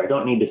job where I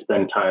don't need to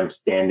spend time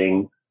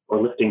standing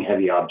or lifting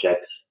heavy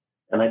objects,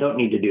 and I don't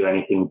need to do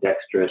anything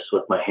dexterous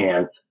with my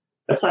hands,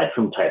 aside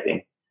from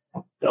typing.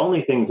 The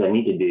only things I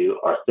need to do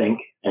are think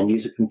and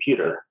use a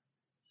computer.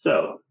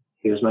 So,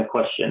 here's my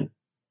question.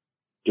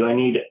 Do I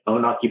need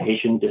own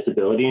occupation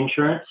disability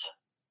insurance?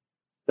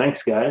 Thanks,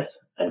 guys,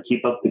 and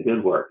keep up the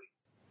good work.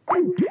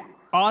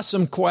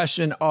 Awesome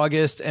question,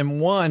 August.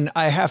 And one,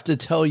 I have to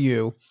tell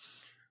you,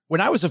 when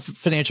I was a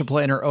financial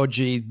planner,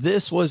 OG,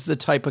 this was the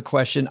type of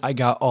question I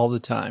got all the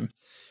time.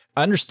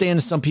 I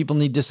understand some people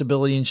need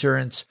disability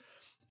insurance.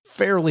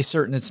 Fairly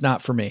certain it's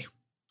not for me.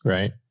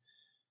 Right.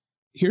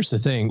 Here's the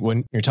thing.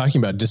 When you're talking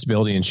about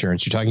disability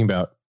insurance, you're talking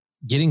about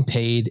getting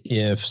paid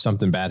if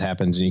something bad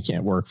happens and you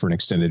can't work for an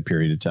extended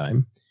period of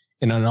time.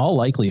 And in all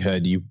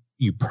likelihood, you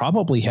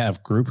probably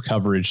have group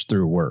coverage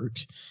through work.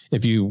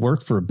 If you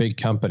work for a big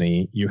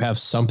company, you have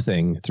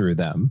something through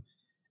them.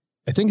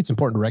 I think it's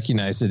important to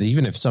recognize that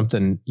even if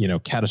something,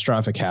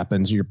 catastrophic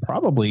happens, you're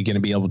probably going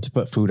to be able to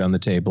put food on the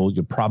table.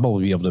 You'll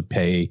probably be able to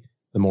pay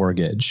the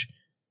mortgage.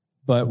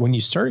 But when you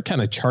start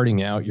kind of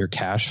charting out your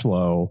cash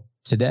flow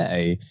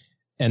today,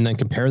 and then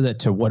compare that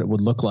to what it would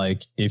look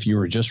like if you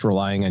were just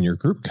relying on your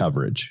group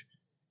coverage,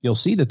 you'll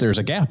see that there's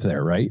a gap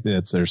there, right?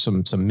 There's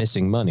some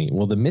missing money.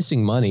 Well, the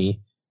missing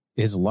money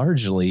is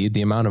largely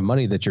the amount of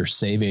money that you're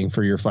saving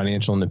for your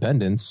financial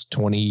independence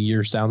 20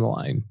 years down the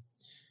line.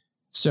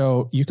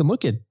 So you can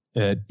look at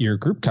your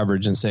group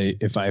coverage and say,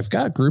 if I've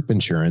got group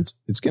insurance,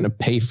 it's going to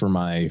pay for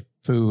my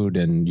food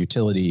and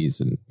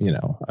utilities and,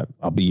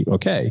 I'll be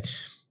okay.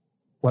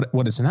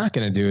 What it's not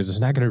going to do is it's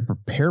not going to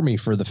prepare me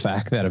for the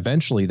fact that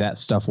eventually that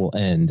stuff will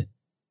end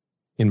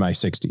in my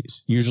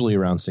 60s, usually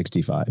around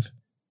 65.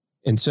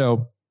 And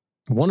so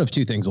one of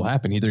two things will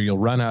happen. Either you'll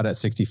run out at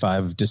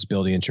 65 of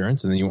disability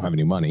insurance and then you won't have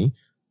any money,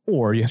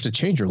 or you have to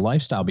change your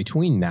lifestyle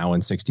between now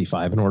and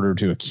 65 in order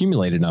to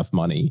accumulate enough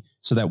money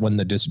so that when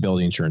the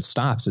disability insurance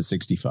stops at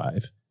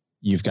 65,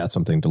 you've got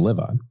something to live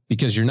on,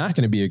 because you're not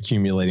going to be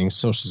accumulating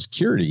Social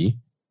Security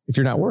if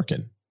you're not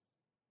working,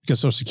 because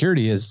Social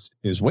Security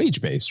is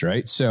wage-based,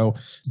 right? So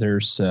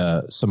there's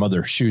some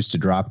other shoes to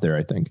drop there,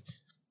 I think.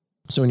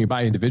 So when you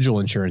buy individual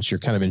insurance, you're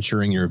kind of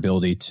ensuring your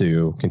ability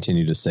to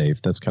continue to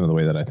save. That's kind of the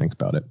way that I think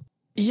about it.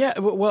 Yeah.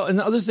 Well, and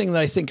the other thing that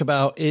I think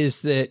about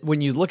is that when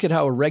you look at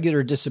how a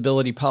regular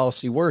disability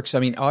policy works, I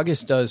mean,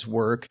 August does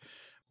work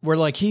where,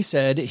 like he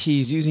said,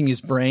 he's using his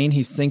brain.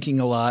 He's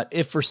thinking a lot.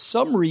 If for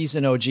some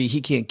reason, OG,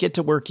 he can't get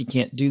to work, he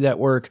can't do that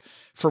work,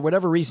 for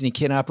whatever reason, he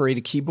can't operate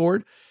a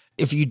keyboard.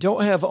 If you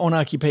don't have own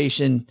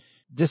occupation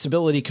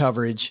disability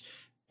coverage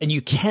and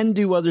you can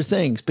do other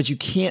things, but you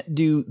can't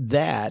do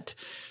that,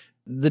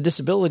 the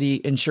disability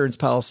insurance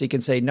policy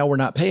can say, no, we're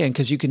not paying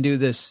because you can do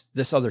this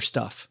other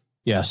stuff.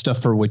 Yeah,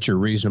 stuff for which you're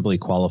reasonably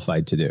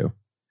qualified to do.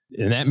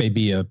 And that may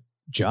be a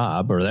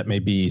job, or that may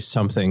be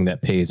something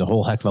that pays a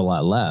whole heck of a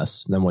lot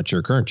less than what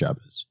your current job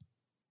is.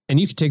 And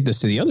you could take this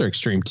to the other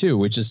extreme too,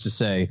 which is to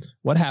say,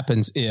 what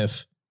happens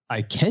if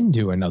I can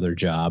do another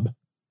job,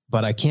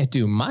 but I can't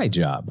do my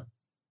job?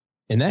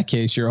 In that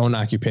case, your own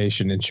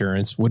occupation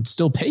insurance would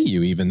still pay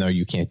you, even though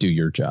you can't do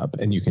your job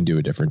and you can do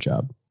a different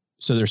job.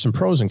 So there's some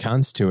pros and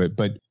cons to it.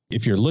 But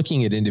if you're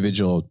looking at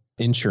individual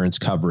insurance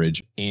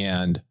coverage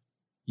and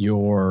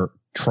you're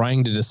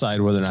trying to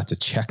decide whether or not to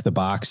check the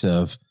box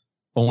of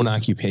own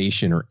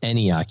occupation or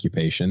any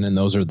occupation, and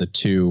those are the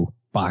two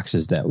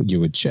boxes that you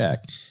would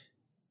check,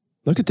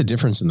 look at the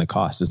difference in the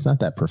cost. It's not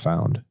that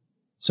profound.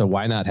 So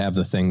why not have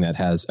the thing that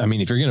has, I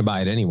mean, if you're going to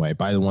buy it anyway,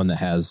 buy the one that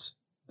has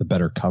the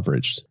better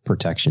coverage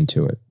protection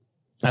to it.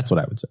 That's what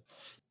I would say.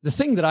 The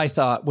thing that I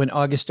thought when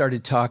August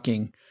started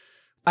talking,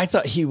 I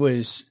thought he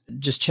was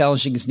just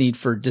challenging his need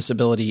for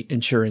disability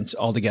insurance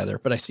altogether.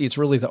 But I see it's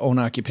really the own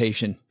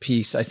occupation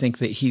piece I think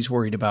that he's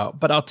worried about.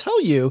 But I'll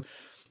tell you,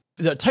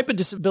 the type of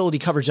disability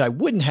coverage I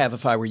wouldn't have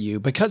if I were you,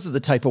 because of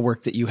the type of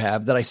work that you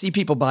have, that I see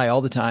people buy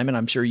all the time, and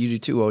I'm sure you do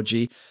too,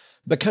 OG,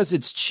 because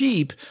it's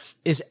cheap,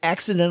 is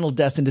accidental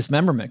death and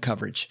dismemberment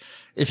coverage.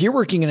 If you're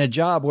working in a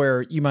job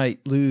where you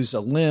might lose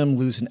a limb,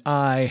 lose an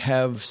eye,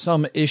 have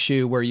some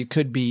issue where you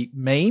could be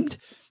maimed,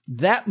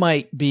 that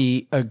might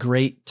be a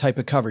great type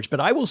of coverage.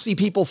 But I will see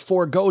people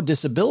forego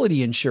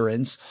disability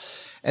insurance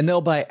and they'll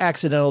buy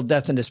accidental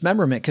death and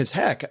dismemberment because,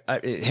 heck,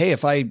 hey,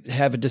 if I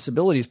have a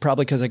disability, it's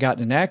probably because I got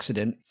in an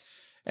accident.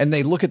 And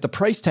they look at the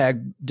price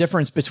tag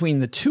difference between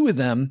the two of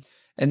them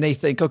and they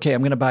think, okay,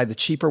 I'm going to buy the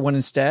cheaper one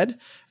instead.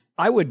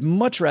 I would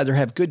much rather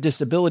have good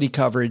disability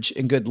coverage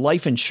and good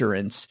life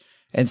insurance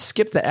and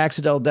skip the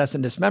accidental death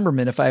and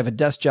dismemberment if I have a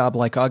desk job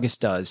like August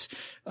does.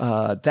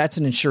 That's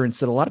an insurance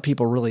that a lot of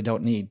people really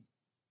don't need.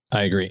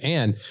 I agree.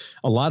 And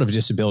a lot of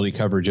disability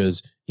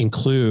coverages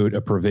include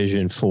a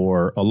provision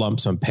for a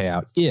lump sum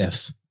payout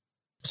if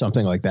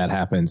something like that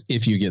happens,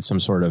 if you get some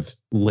sort of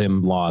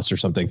limb loss or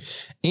something.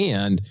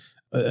 And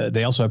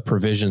they also have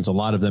provisions. A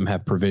lot of them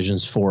have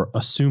provisions for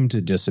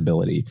assumed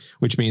disability,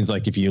 which means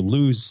like if you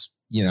lose,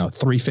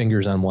 3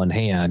 fingers on one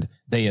hand,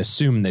 they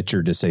assume that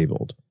you're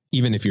disabled,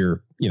 even if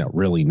you're,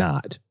 really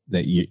not,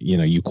 that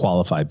you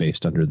qualify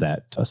based under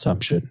that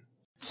assumption.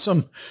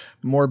 Some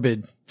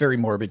very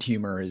morbid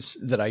humor is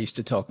that I used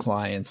to tell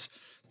clients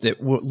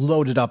that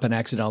loaded up an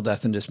accidental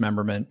death and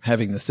dismemberment,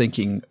 having the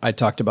thinking I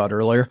talked about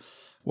earlier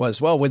was,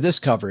 well, with this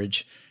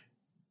coverage,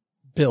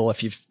 Bill,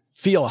 if you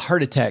feel a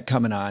heart attack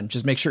coming on,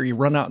 just make sure you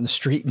run out in the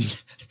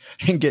street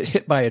and get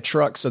hit by a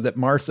truck so that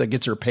Martha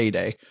gets her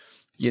payday.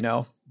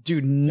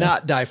 Do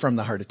not die from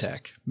the heart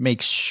attack.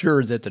 Make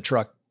sure that the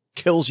truck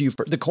kills you.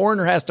 The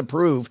coroner has to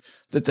prove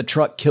that the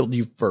truck killed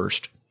you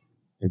first.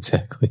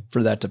 Exactly.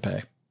 For that to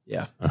pay.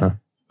 Yeah. Uh-huh.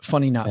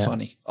 Funny, not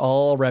funny.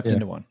 All wrapped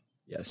into one.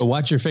 Yes. But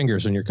watch your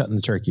fingers when you're cutting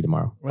the turkey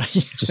tomorrow,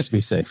 just to be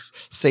safe.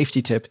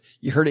 Safety tip.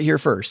 You heard it here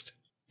first.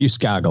 Use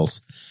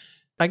goggles.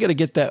 I got to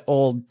get that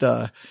old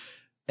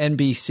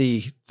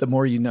NBC, The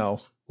More You Know,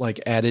 like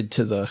added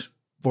to the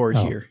board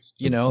here.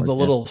 The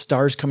little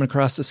stars coming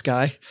across the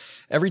sky.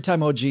 Every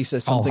time OG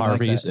says something like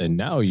that. And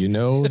now you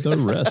know the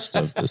rest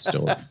of the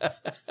story.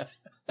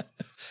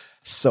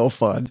 So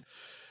fun.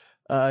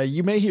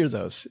 You may hear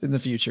those in the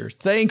future.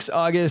 Thanks,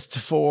 August,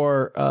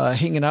 for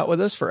hanging out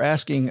with us, for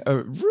asking a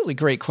really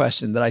great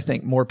question that I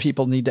think more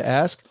people need to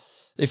ask.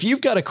 If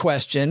you've got a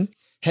question,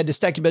 head to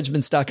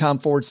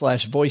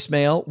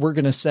stackingbenjamins.com/voicemail. We're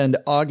going to send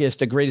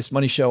August a Greatest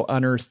Money Show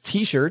on Earth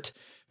t-shirt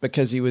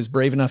because he was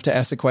brave enough to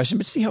ask the question,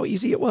 but see how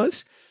easy it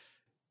was?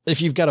 If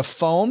you've got a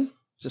phone,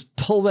 just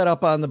pull that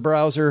up on the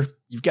browser.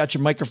 You've got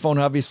your microphone,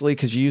 obviously,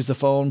 because you use the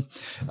phone.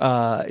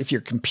 If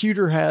your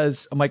computer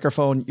has a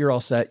microphone, you're all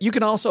set. You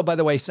can also, by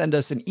the way, send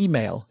us an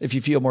email if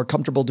you feel more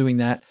comfortable doing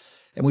that.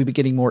 And we've been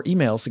getting more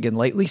emails again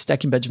lately,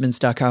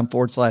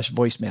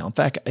 stackingbenjamins.com/voicemail. In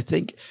fact, I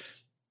think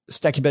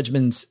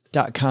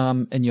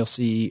stackingbenjamins.com, and you'll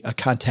see a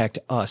contact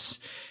us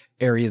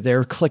area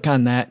there. Click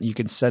on that and you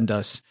can send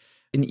us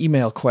an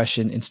email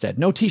question instead.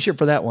 No t-shirt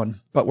for that one,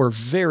 but we're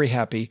very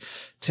happy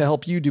to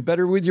help you do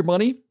better with your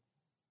money,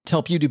 to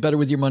help you do better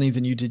with your money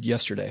than you did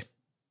yesterday.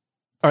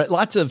 All right.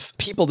 Lots of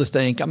people to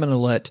thank. I'm going to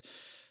let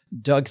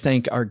Doug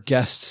thank our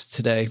guests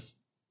today,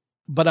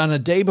 but on a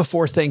day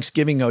before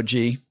Thanksgiving, OG,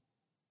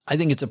 I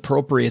think it's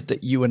appropriate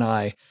that you and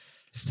I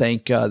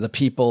thank the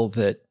people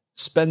that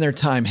spend their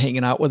time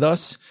hanging out with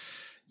us.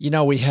 You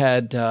know, we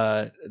had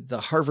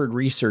the Harvard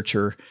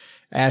researcher,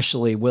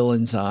 Ashley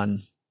Willens, on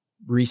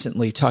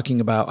recently talking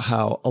about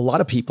how a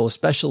lot of people,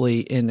 especially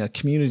in a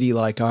community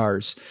like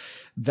ours,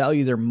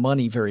 value their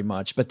money very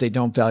much, but they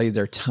don't value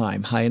their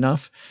time high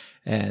enough.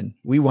 And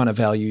we want to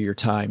value your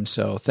time.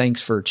 So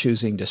thanks for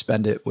choosing to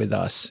spend it with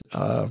us.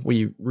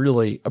 We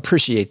really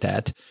appreciate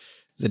that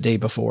the day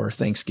before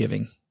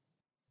Thanksgiving.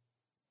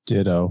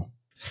 Ditto.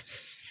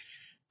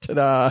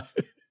 Ta-da.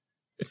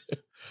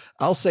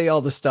 I'll say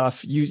all the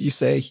stuff. You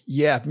say,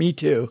 yeah, me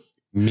too.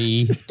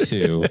 Me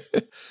too.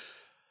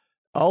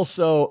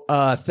 Also,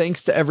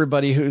 thanks to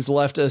everybody who's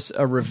left us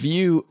a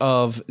review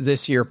of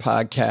this year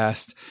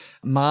podcast.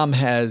 Mom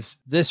has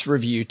this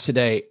review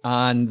today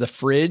on the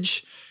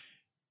fridge.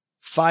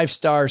 5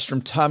 stars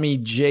from Tommy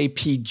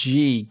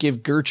JPG.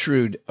 Give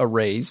Gertrude a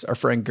raise. Our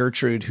friend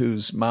Gertrude,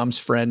 who's Mom's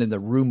friend and the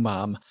room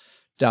mom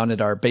down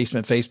at our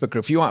basement Facebook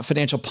group. If you want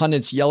financial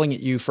pundits yelling at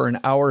you for an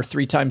hour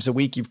 3 times a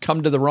week, you've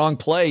come to the wrong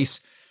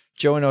place.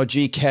 Joe and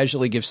OG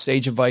casually give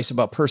sage advice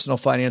about personal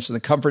finance in the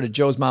comfort of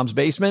Joe's mom's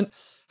basement.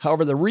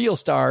 However, the real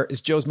star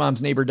is Joe's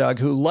mom's neighbor, Doug,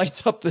 who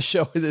lights up the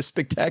show with his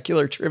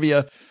spectacular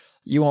trivia.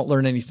 You won't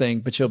learn anything,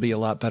 but you'll be a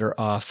lot better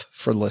off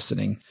for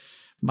listening.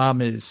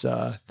 Mom is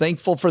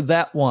thankful for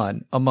that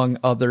one, among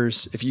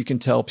others. If you can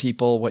tell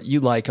people what you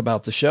like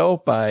about the show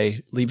by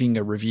leaving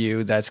a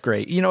review, that's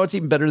great. You know, it's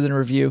even better than a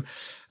review.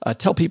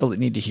 Tell people that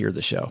need to hear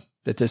the show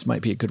that this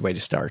might be a good way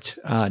to start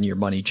on your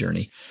money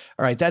journey.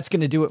 All right, that's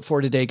going to do it for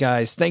today,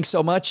 guys. Thanks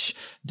so much.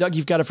 Doug,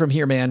 you've got it from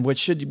here, man. What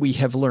should we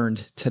have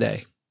learned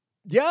today?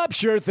 Yep,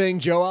 sure thing,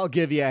 Joe. I'll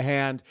give you a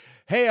hand.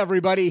 Hey,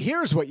 everybody,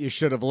 here's what you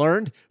should have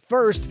learned.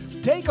 First,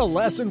 take a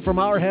lesson from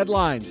our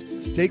headlines.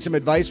 Take some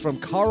advice from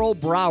Carl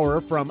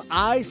Brower from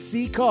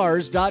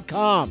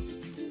iSeeCars.com.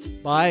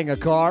 Buying a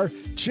car?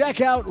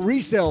 Check out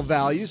resale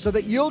value so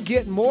that you'll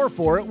get more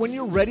for it when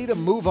you're ready to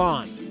move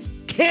on.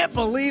 Can't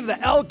believe the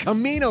El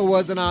Camino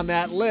wasn't on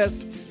that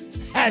list.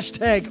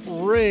 Hashtag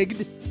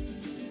rigged.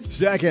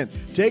 Second,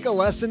 take a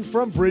lesson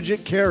from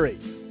Bridget Carey.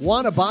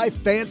 Want to buy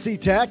fancy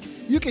tech?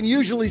 You can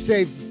usually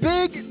save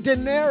big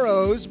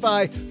dineros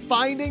by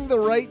finding the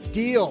right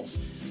deals.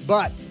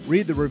 But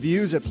read the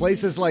reviews at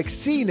places like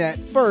CNET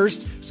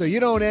first so you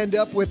don't end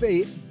up with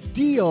a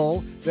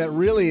deal that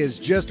really is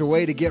just a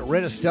way to get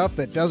rid of stuff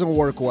that doesn't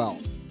work well.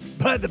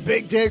 But the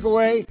big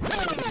takeaway?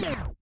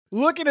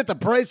 Looking at the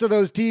price of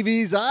those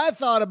TVs I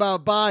thought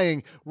about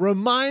buying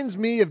reminds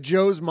me of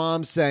Joe's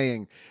mom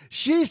saying.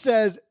 She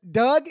says,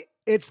 Doug,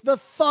 it's the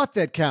thought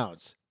that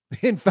counts.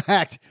 In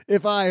fact,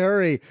 if I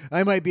hurry,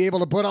 I might be able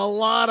to put a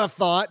lot of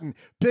thought and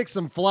pick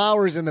some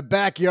flowers in the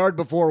backyard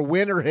before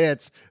winter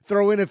hits,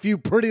 throw in a few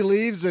pretty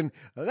leaves, and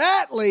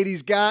that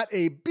lady's got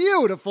a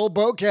beautiful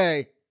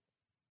bouquet.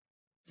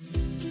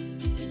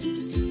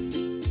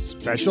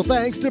 Special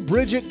thanks to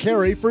Bridget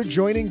Carey for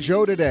joining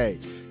Joe today.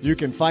 You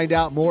can find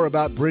out more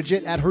about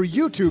Bridget at her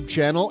YouTube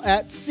channel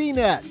at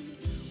CNET.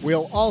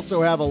 We'll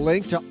also have a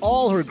link to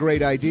all her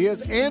great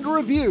ideas and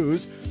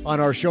reviews on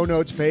our show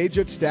notes page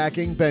at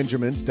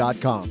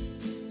stackingbenjamins.com.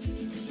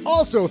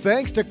 Also,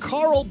 thanks to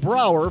Carl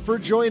Brower for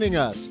joining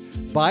us.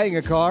 Buying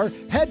a car?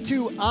 Head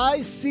to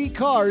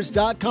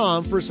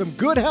iSeeCars.com for some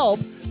good help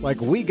like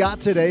we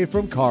got today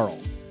from Carl.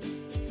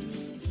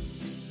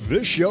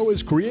 This show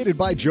is created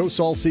by Joe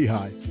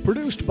Saul-Sehy,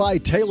 produced by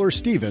Taylor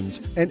Stevens,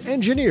 and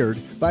engineered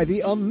by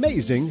the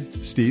amazing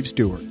Steve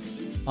Stewart.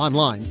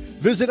 Online,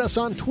 visit us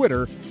on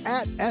Twitter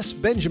at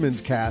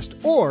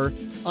SBenjaminsCast or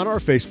on our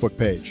Facebook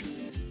page.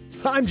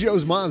 I'm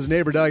Joe's mom's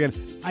neighbor, Doug, and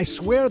I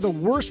swear the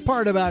worst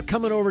part about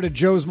coming over to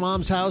Joe's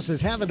mom's house is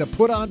having to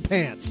put on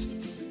pants.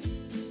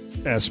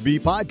 SB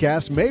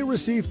Podcasts may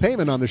receive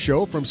payment on the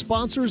show from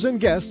sponsors and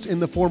guests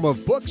in the form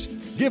of books,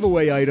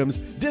 giveaway items,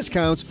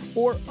 discounts,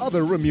 or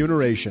other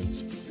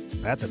remunerations.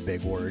 That's a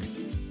big word.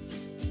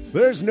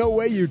 There's no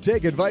way you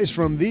take advice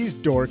from these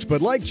dorks,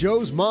 but like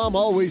Joe's mom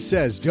always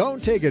says,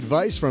 don't take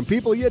advice from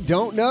people you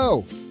don't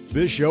know.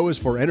 This show is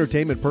for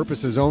entertainment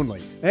purposes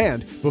only,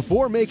 and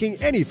before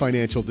making any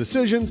financial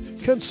decisions,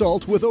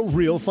 consult with a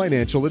real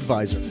financial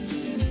advisor.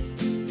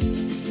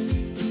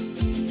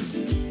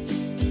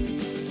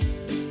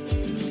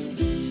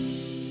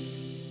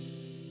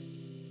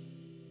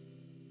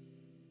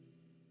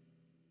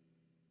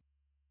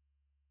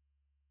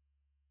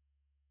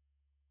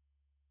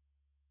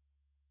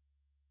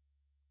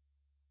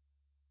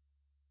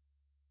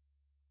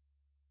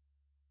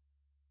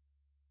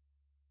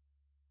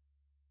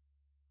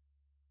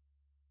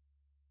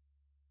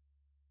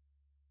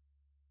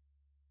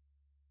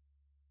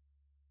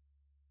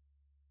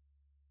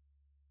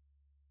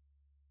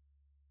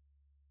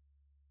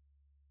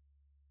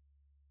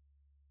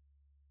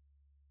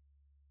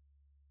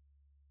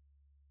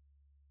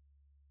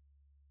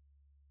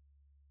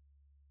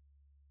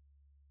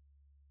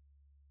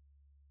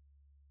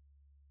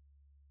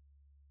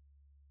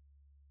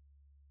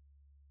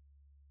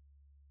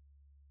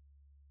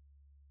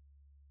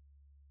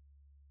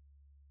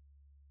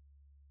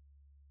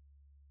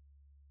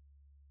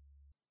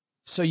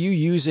 So you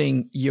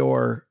using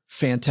your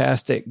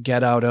fantastic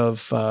get out of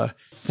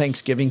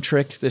Thanksgiving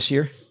trick this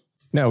year?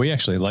 No, we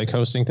actually like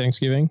hosting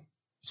Thanksgiving.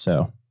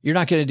 So you're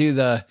not going to do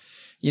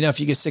if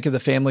you get sick of the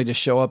family to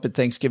show up at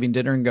Thanksgiving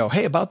dinner and go,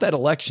 hey, about that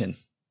election.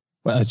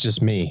 Well, it's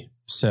just me.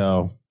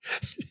 So,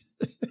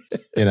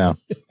 the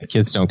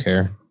kids don't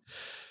care.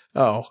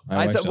 Oh,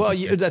 I thought,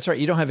 that's right.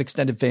 You don't have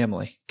extended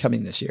family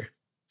coming this year.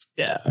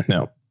 Yeah,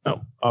 no,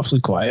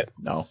 awfully quiet.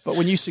 No, but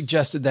when you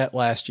suggested that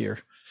last year,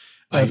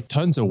 I have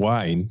tons of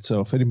wine.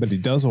 So if anybody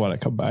does want to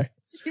come by,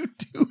 you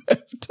do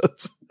have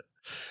tons.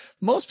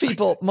 Most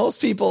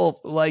people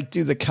like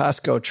do the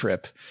Costco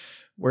trip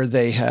where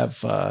they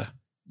have,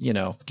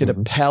 get a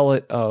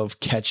pallet of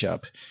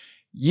ketchup.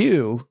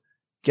 You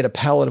get a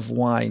pallet of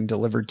wine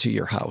delivered to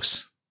your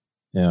house.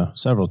 Yeah,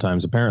 several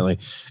times apparently.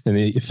 And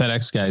the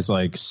FedEx guy's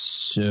like,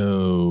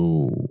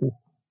 so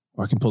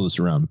I can pull this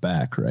around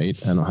back, right?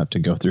 I don't have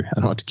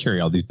to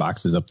carry all these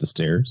boxes up the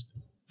stairs.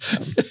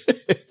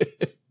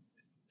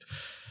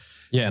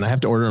 Yeah, and I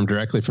have to order them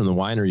directly from the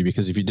winery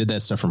because if you did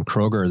that stuff from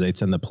Kroger, they'd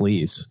send the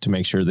police to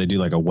make sure they do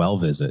like a well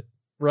visit.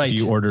 Right. If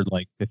you ordered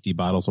like 50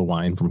 bottles of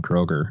wine from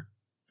Kroger.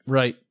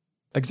 Right.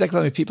 Exactly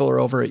how many people are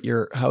over at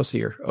your house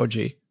here, OG,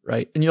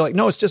 right? And you're like,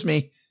 no, it's just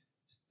me.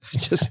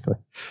 Exactly.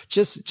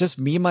 Just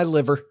me and my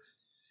liver.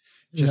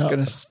 Just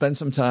going to spend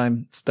some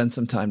time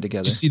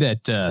together. Did you see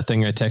that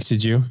thing I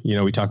texted you?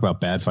 We talk about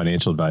bad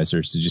financial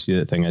advisors. Did you see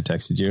that thing I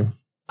texted you?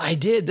 I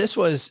did. This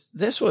was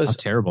how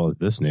terrible is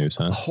this news,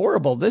 huh?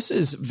 Horrible. This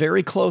is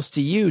very close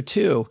to you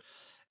too.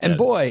 And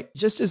boy,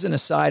 just as an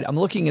aside, I'm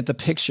looking at the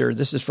picture.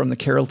 This is from the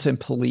Carrollton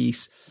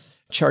police.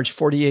 Charged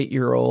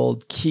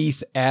 48-year-old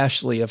Keith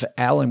Ashley of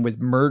Allen with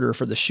murder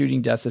for the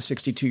shooting death of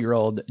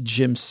 62-year-old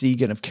Jim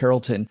Segan of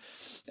Carrollton.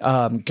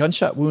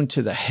 Gunshot wound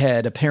to the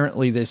head.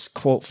 Apparently this,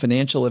 quote,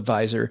 financial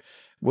advisor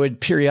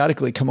would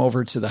periodically come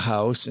over to the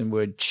house and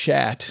would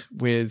chat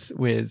with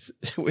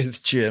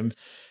Jim.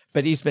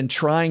 But he's been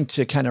trying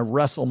to kind of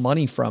wrestle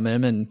money from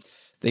him. And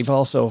they've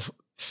also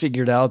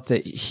figured out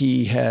that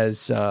he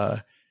has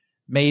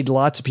made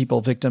lots of people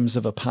victims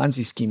of a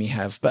Ponzi scheme he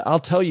have. But I'll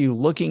tell you,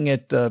 looking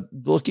at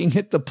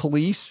the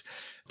police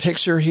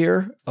picture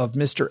here of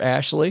Mr.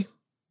 Ashley,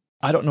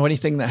 I don't know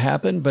anything that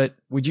happened, but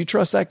would you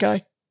trust that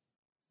guy?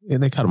 Yeah,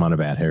 they cut him on a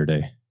bad hair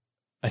day.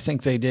 I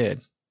think they did.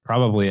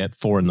 Probably at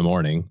 4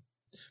 a.m.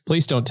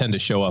 Police don't tend to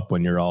show up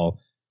when you're all,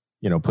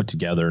 put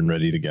together and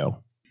ready to go.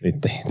 They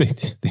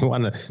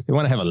want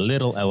to have a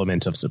little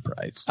element of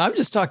surprise. I'm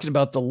just talking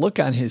about the look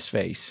on his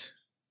face.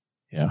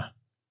 Yeah.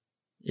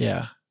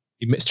 Yeah.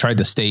 He tried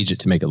to stage it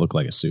to make it look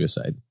like a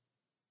suicide.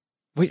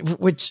 What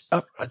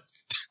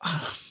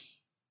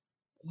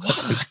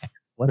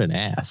an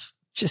ass.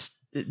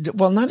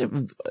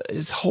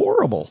 It's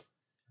horrible.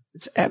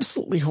 It's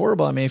absolutely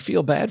horrible. I mean, I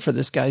feel bad for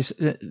this guy's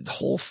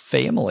whole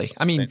family.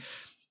 I mean,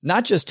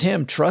 not just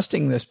him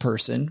trusting this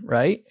person,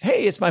 right?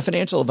 Hey, it's my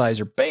financial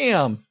advisor.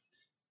 Bam.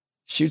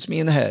 Shoots me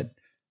in the head.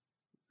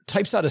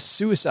 Types out a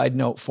suicide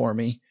note for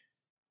me.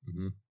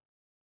 Mm-hmm.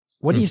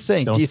 What do you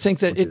think? Do you think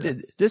that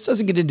this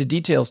doesn't get into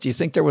details? Do you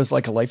think there was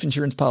like a life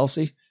insurance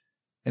policy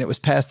and it was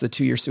past the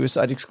 2-year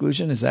suicide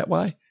exclusion? Is that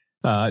why?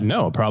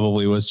 No, it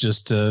probably was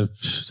just,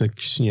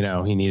 he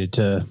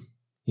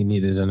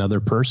needed another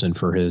person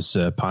for his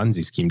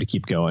Ponzi scheme to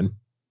keep going.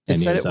 It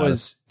said it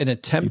was an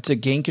attempt to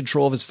gain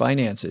control of his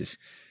finances.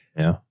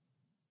 Yeah.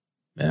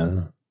 I don't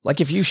know.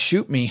 Like if you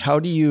shoot me, how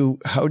do you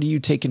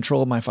take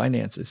control of my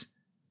finances?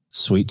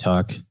 Sweet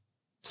talk.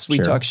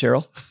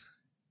 Cheryl.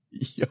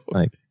 Yo.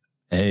 Like,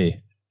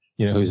 hey,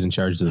 you know who's in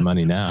charge of the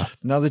money now?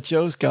 Now that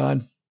Joe's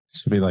gone.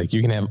 She'll be like,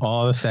 you can have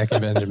all the Stack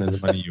of Benjamins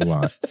money you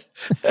want.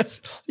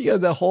 You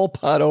got the whole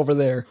pot over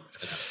there.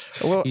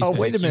 Well,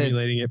 wait a minute.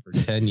 Accumulating it for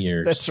 10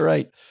 years. That's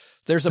right.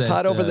 There's a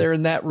pot over there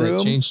in that room.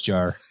 That change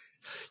jar.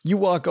 You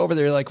walk over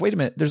there, like, wait a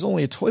minute. There's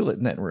only a toilet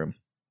in that room.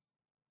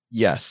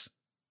 Yes.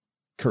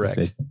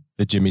 Correct.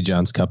 The Jimmy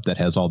John's cup that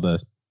has all the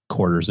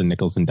quarters and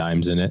nickels and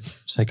dimes in it.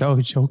 It's like,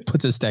 oh, Joe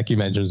puts a Stack of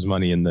Benjamins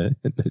money in the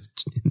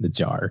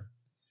jar.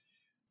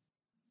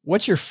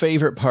 What's your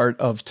favorite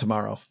part of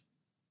tomorrow?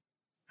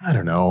 I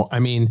don't know. I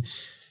mean,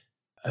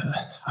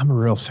 I'm a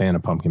real fan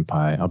of pumpkin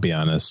pie. I'll be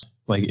honest.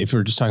 Like if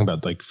we're just talking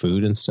about like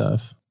food and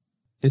stuff,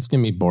 it's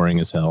going to be boring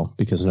as hell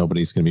because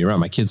nobody's going to be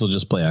around. My kids will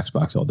just play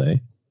Xbox all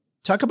day.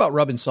 Talk about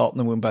rubbing salt in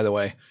the wound, by the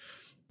way.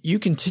 You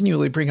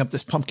continually bring up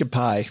this pumpkin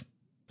pie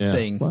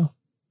thing. Well,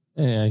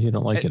 yeah, you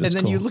don't like it. And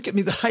then cool. You look at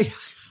me,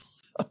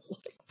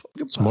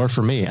 it's more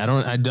for me.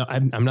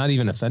 I'm not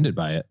even offended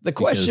by it. The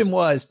question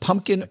was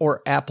pumpkin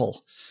or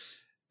apple.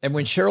 And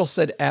when Cheryl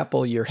said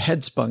apple, your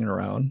head spun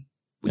around.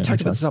 We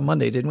talked about this on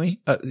Monday, didn't we?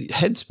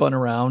 Head spun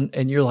around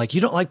and you're like,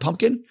 you don't like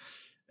pumpkin?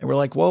 And we're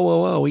like,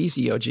 whoa,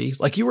 easy, OG.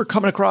 Like you were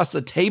coming across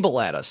the table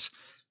at us.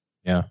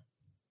 Yeah.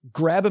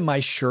 Grabbing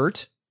my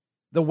shirt.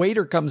 The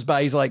waiter comes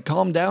by. He's like,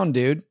 calm down,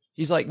 dude.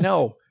 He's like,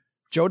 no,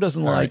 Joe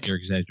doesn't like. Right, you're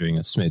exaggerating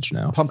a smidge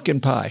now. Pumpkin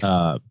pie.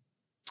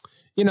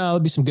 There'll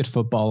be some good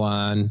football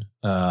on.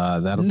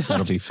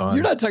 That'll be fun.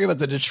 You're not talking about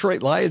the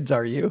Detroit Lions,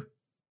 are you?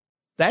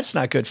 That's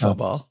not good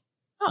football.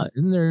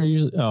 And they're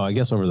usually, I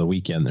guess over the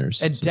weekend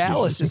there's. And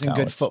Dallas is in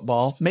good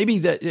football. Maybe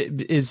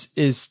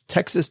is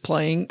Texas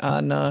playing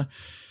on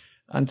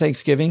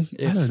Thanksgiving?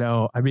 I don't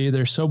know. I mean,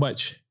 there's so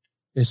much.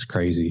 It's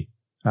crazy.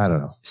 I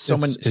don't know. So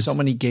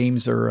many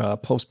games are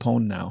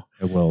postponed now.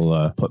 I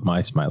will put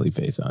my smiley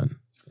face on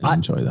and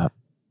enjoy that.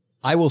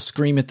 I will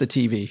scream at the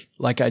TV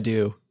like I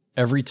do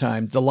every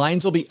time. The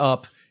Lions will be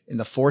up in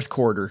the fourth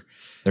quarter.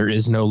 There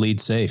is no lead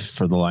safe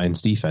for the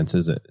Lions defense,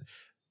 is it?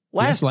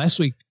 Last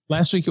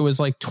week it was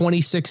like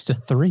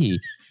 26-3.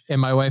 And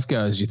my wife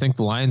goes, "You think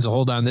the Lions will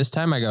hold on this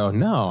time?" I go,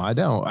 "No, I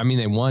don't." I mean,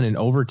 they won in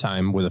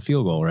overtime with a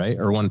field goal, right?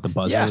 Or won at the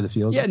buzzer with a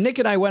field goal. Yeah, Nick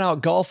and I went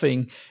out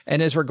golfing,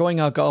 and as we're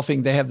going out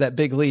golfing, they have that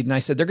big lead. And I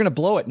said, "They're going to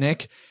blow it,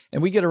 Nick."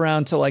 And we get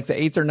around to like the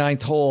 8th or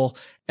 9th hole,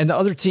 and the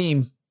other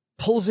team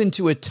pulls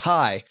into a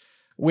tie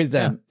with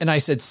them. Yeah. And I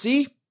said,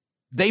 "See,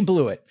 they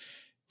blew it."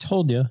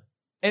 Told you.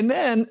 And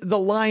then the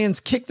Lions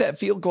kick that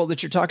field goal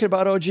that you're talking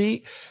about,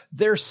 OG.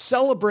 They're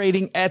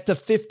celebrating at the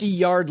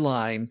 50-yard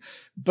line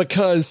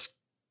because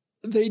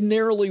they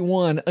narrowly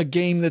won a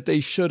game that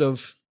they should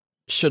have.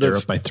 They're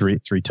up by three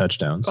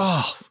touchdowns.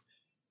 Oh,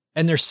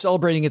 and they're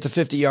celebrating at the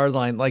 50-yard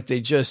line like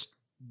they just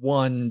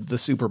won the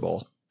Super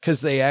Bowl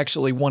because they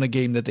actually won a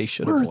game that they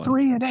should have won.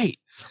 3-8.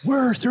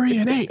 We're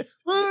 3-8.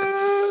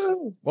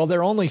 Well,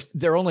 they're only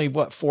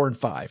what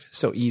 4-5.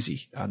 So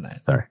easy on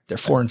that. Sorry. They're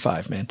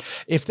 4-5, man.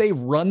 If they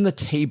run the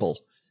table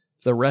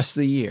the rest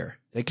of the year,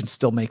 they can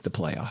still make the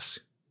playoffs.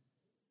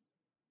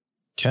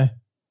 Okay.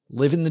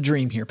 Living the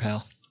dream here,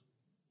 pal.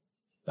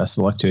 Best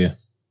of luck to you.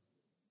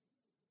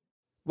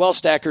 Well,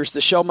 Stackers,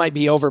 the show might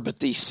be over, but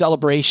the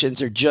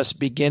celebrations are just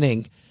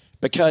beginning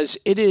because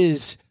it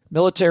is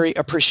Military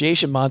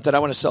Appreciation Month, and I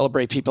want to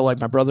celebrate people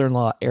like my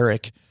brother-in-law,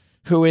 Eric,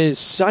 who is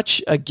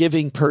such a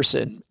giving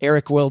person.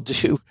 Eric will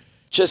do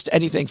just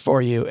anything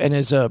for you. And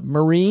as a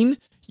Marine,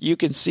 you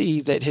can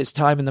see that his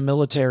time in the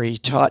military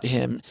taught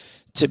him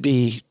to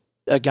be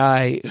a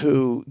guy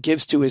who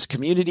gives to his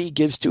community,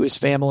 gives to his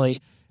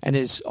family, and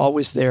is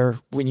always there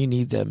when you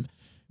need them.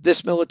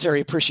 This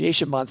Military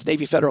Appreciation Month,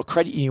 Navy Federal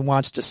Credit Union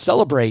wants to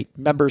celebrate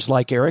members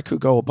like Eric who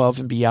go above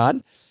and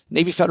beyond.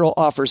 Navy Federal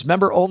offers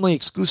member-only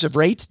exclusive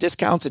rates,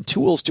 discounts, and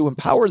tools to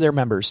empower their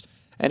members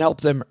and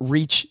help them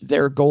reach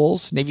their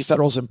goals. Navy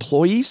Federal's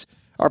employees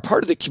are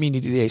part of the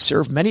community they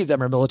serve. Many of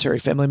them are military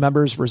family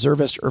members,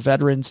 reservists, or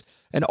veterans,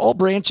 and all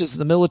branches of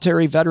the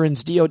military,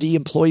 veterans, DOD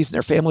employees, and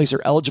their families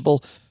are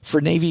eligible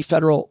for Navy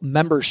Federal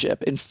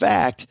membership. In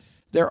fact,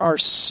 there are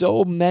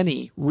so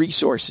many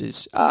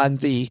resources on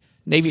the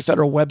Navy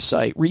Federal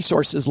website,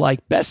 resources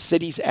like Best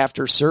Cities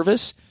After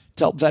Service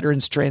to help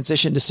veterans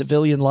transition to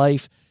civilian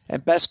life,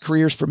 and Best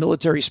Careers for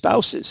Military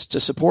Spouses to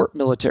support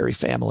military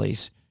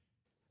families.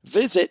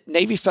 Visit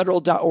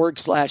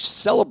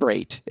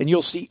NavyFederal.org/celebrate, and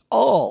you'll see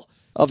all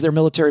of their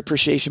Military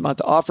Appreciation Month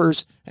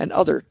offers and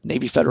other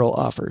Navy Federal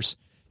offers.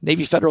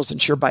 Navy Federal is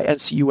insured by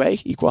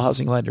NCUA, Equal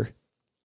Housing Lender.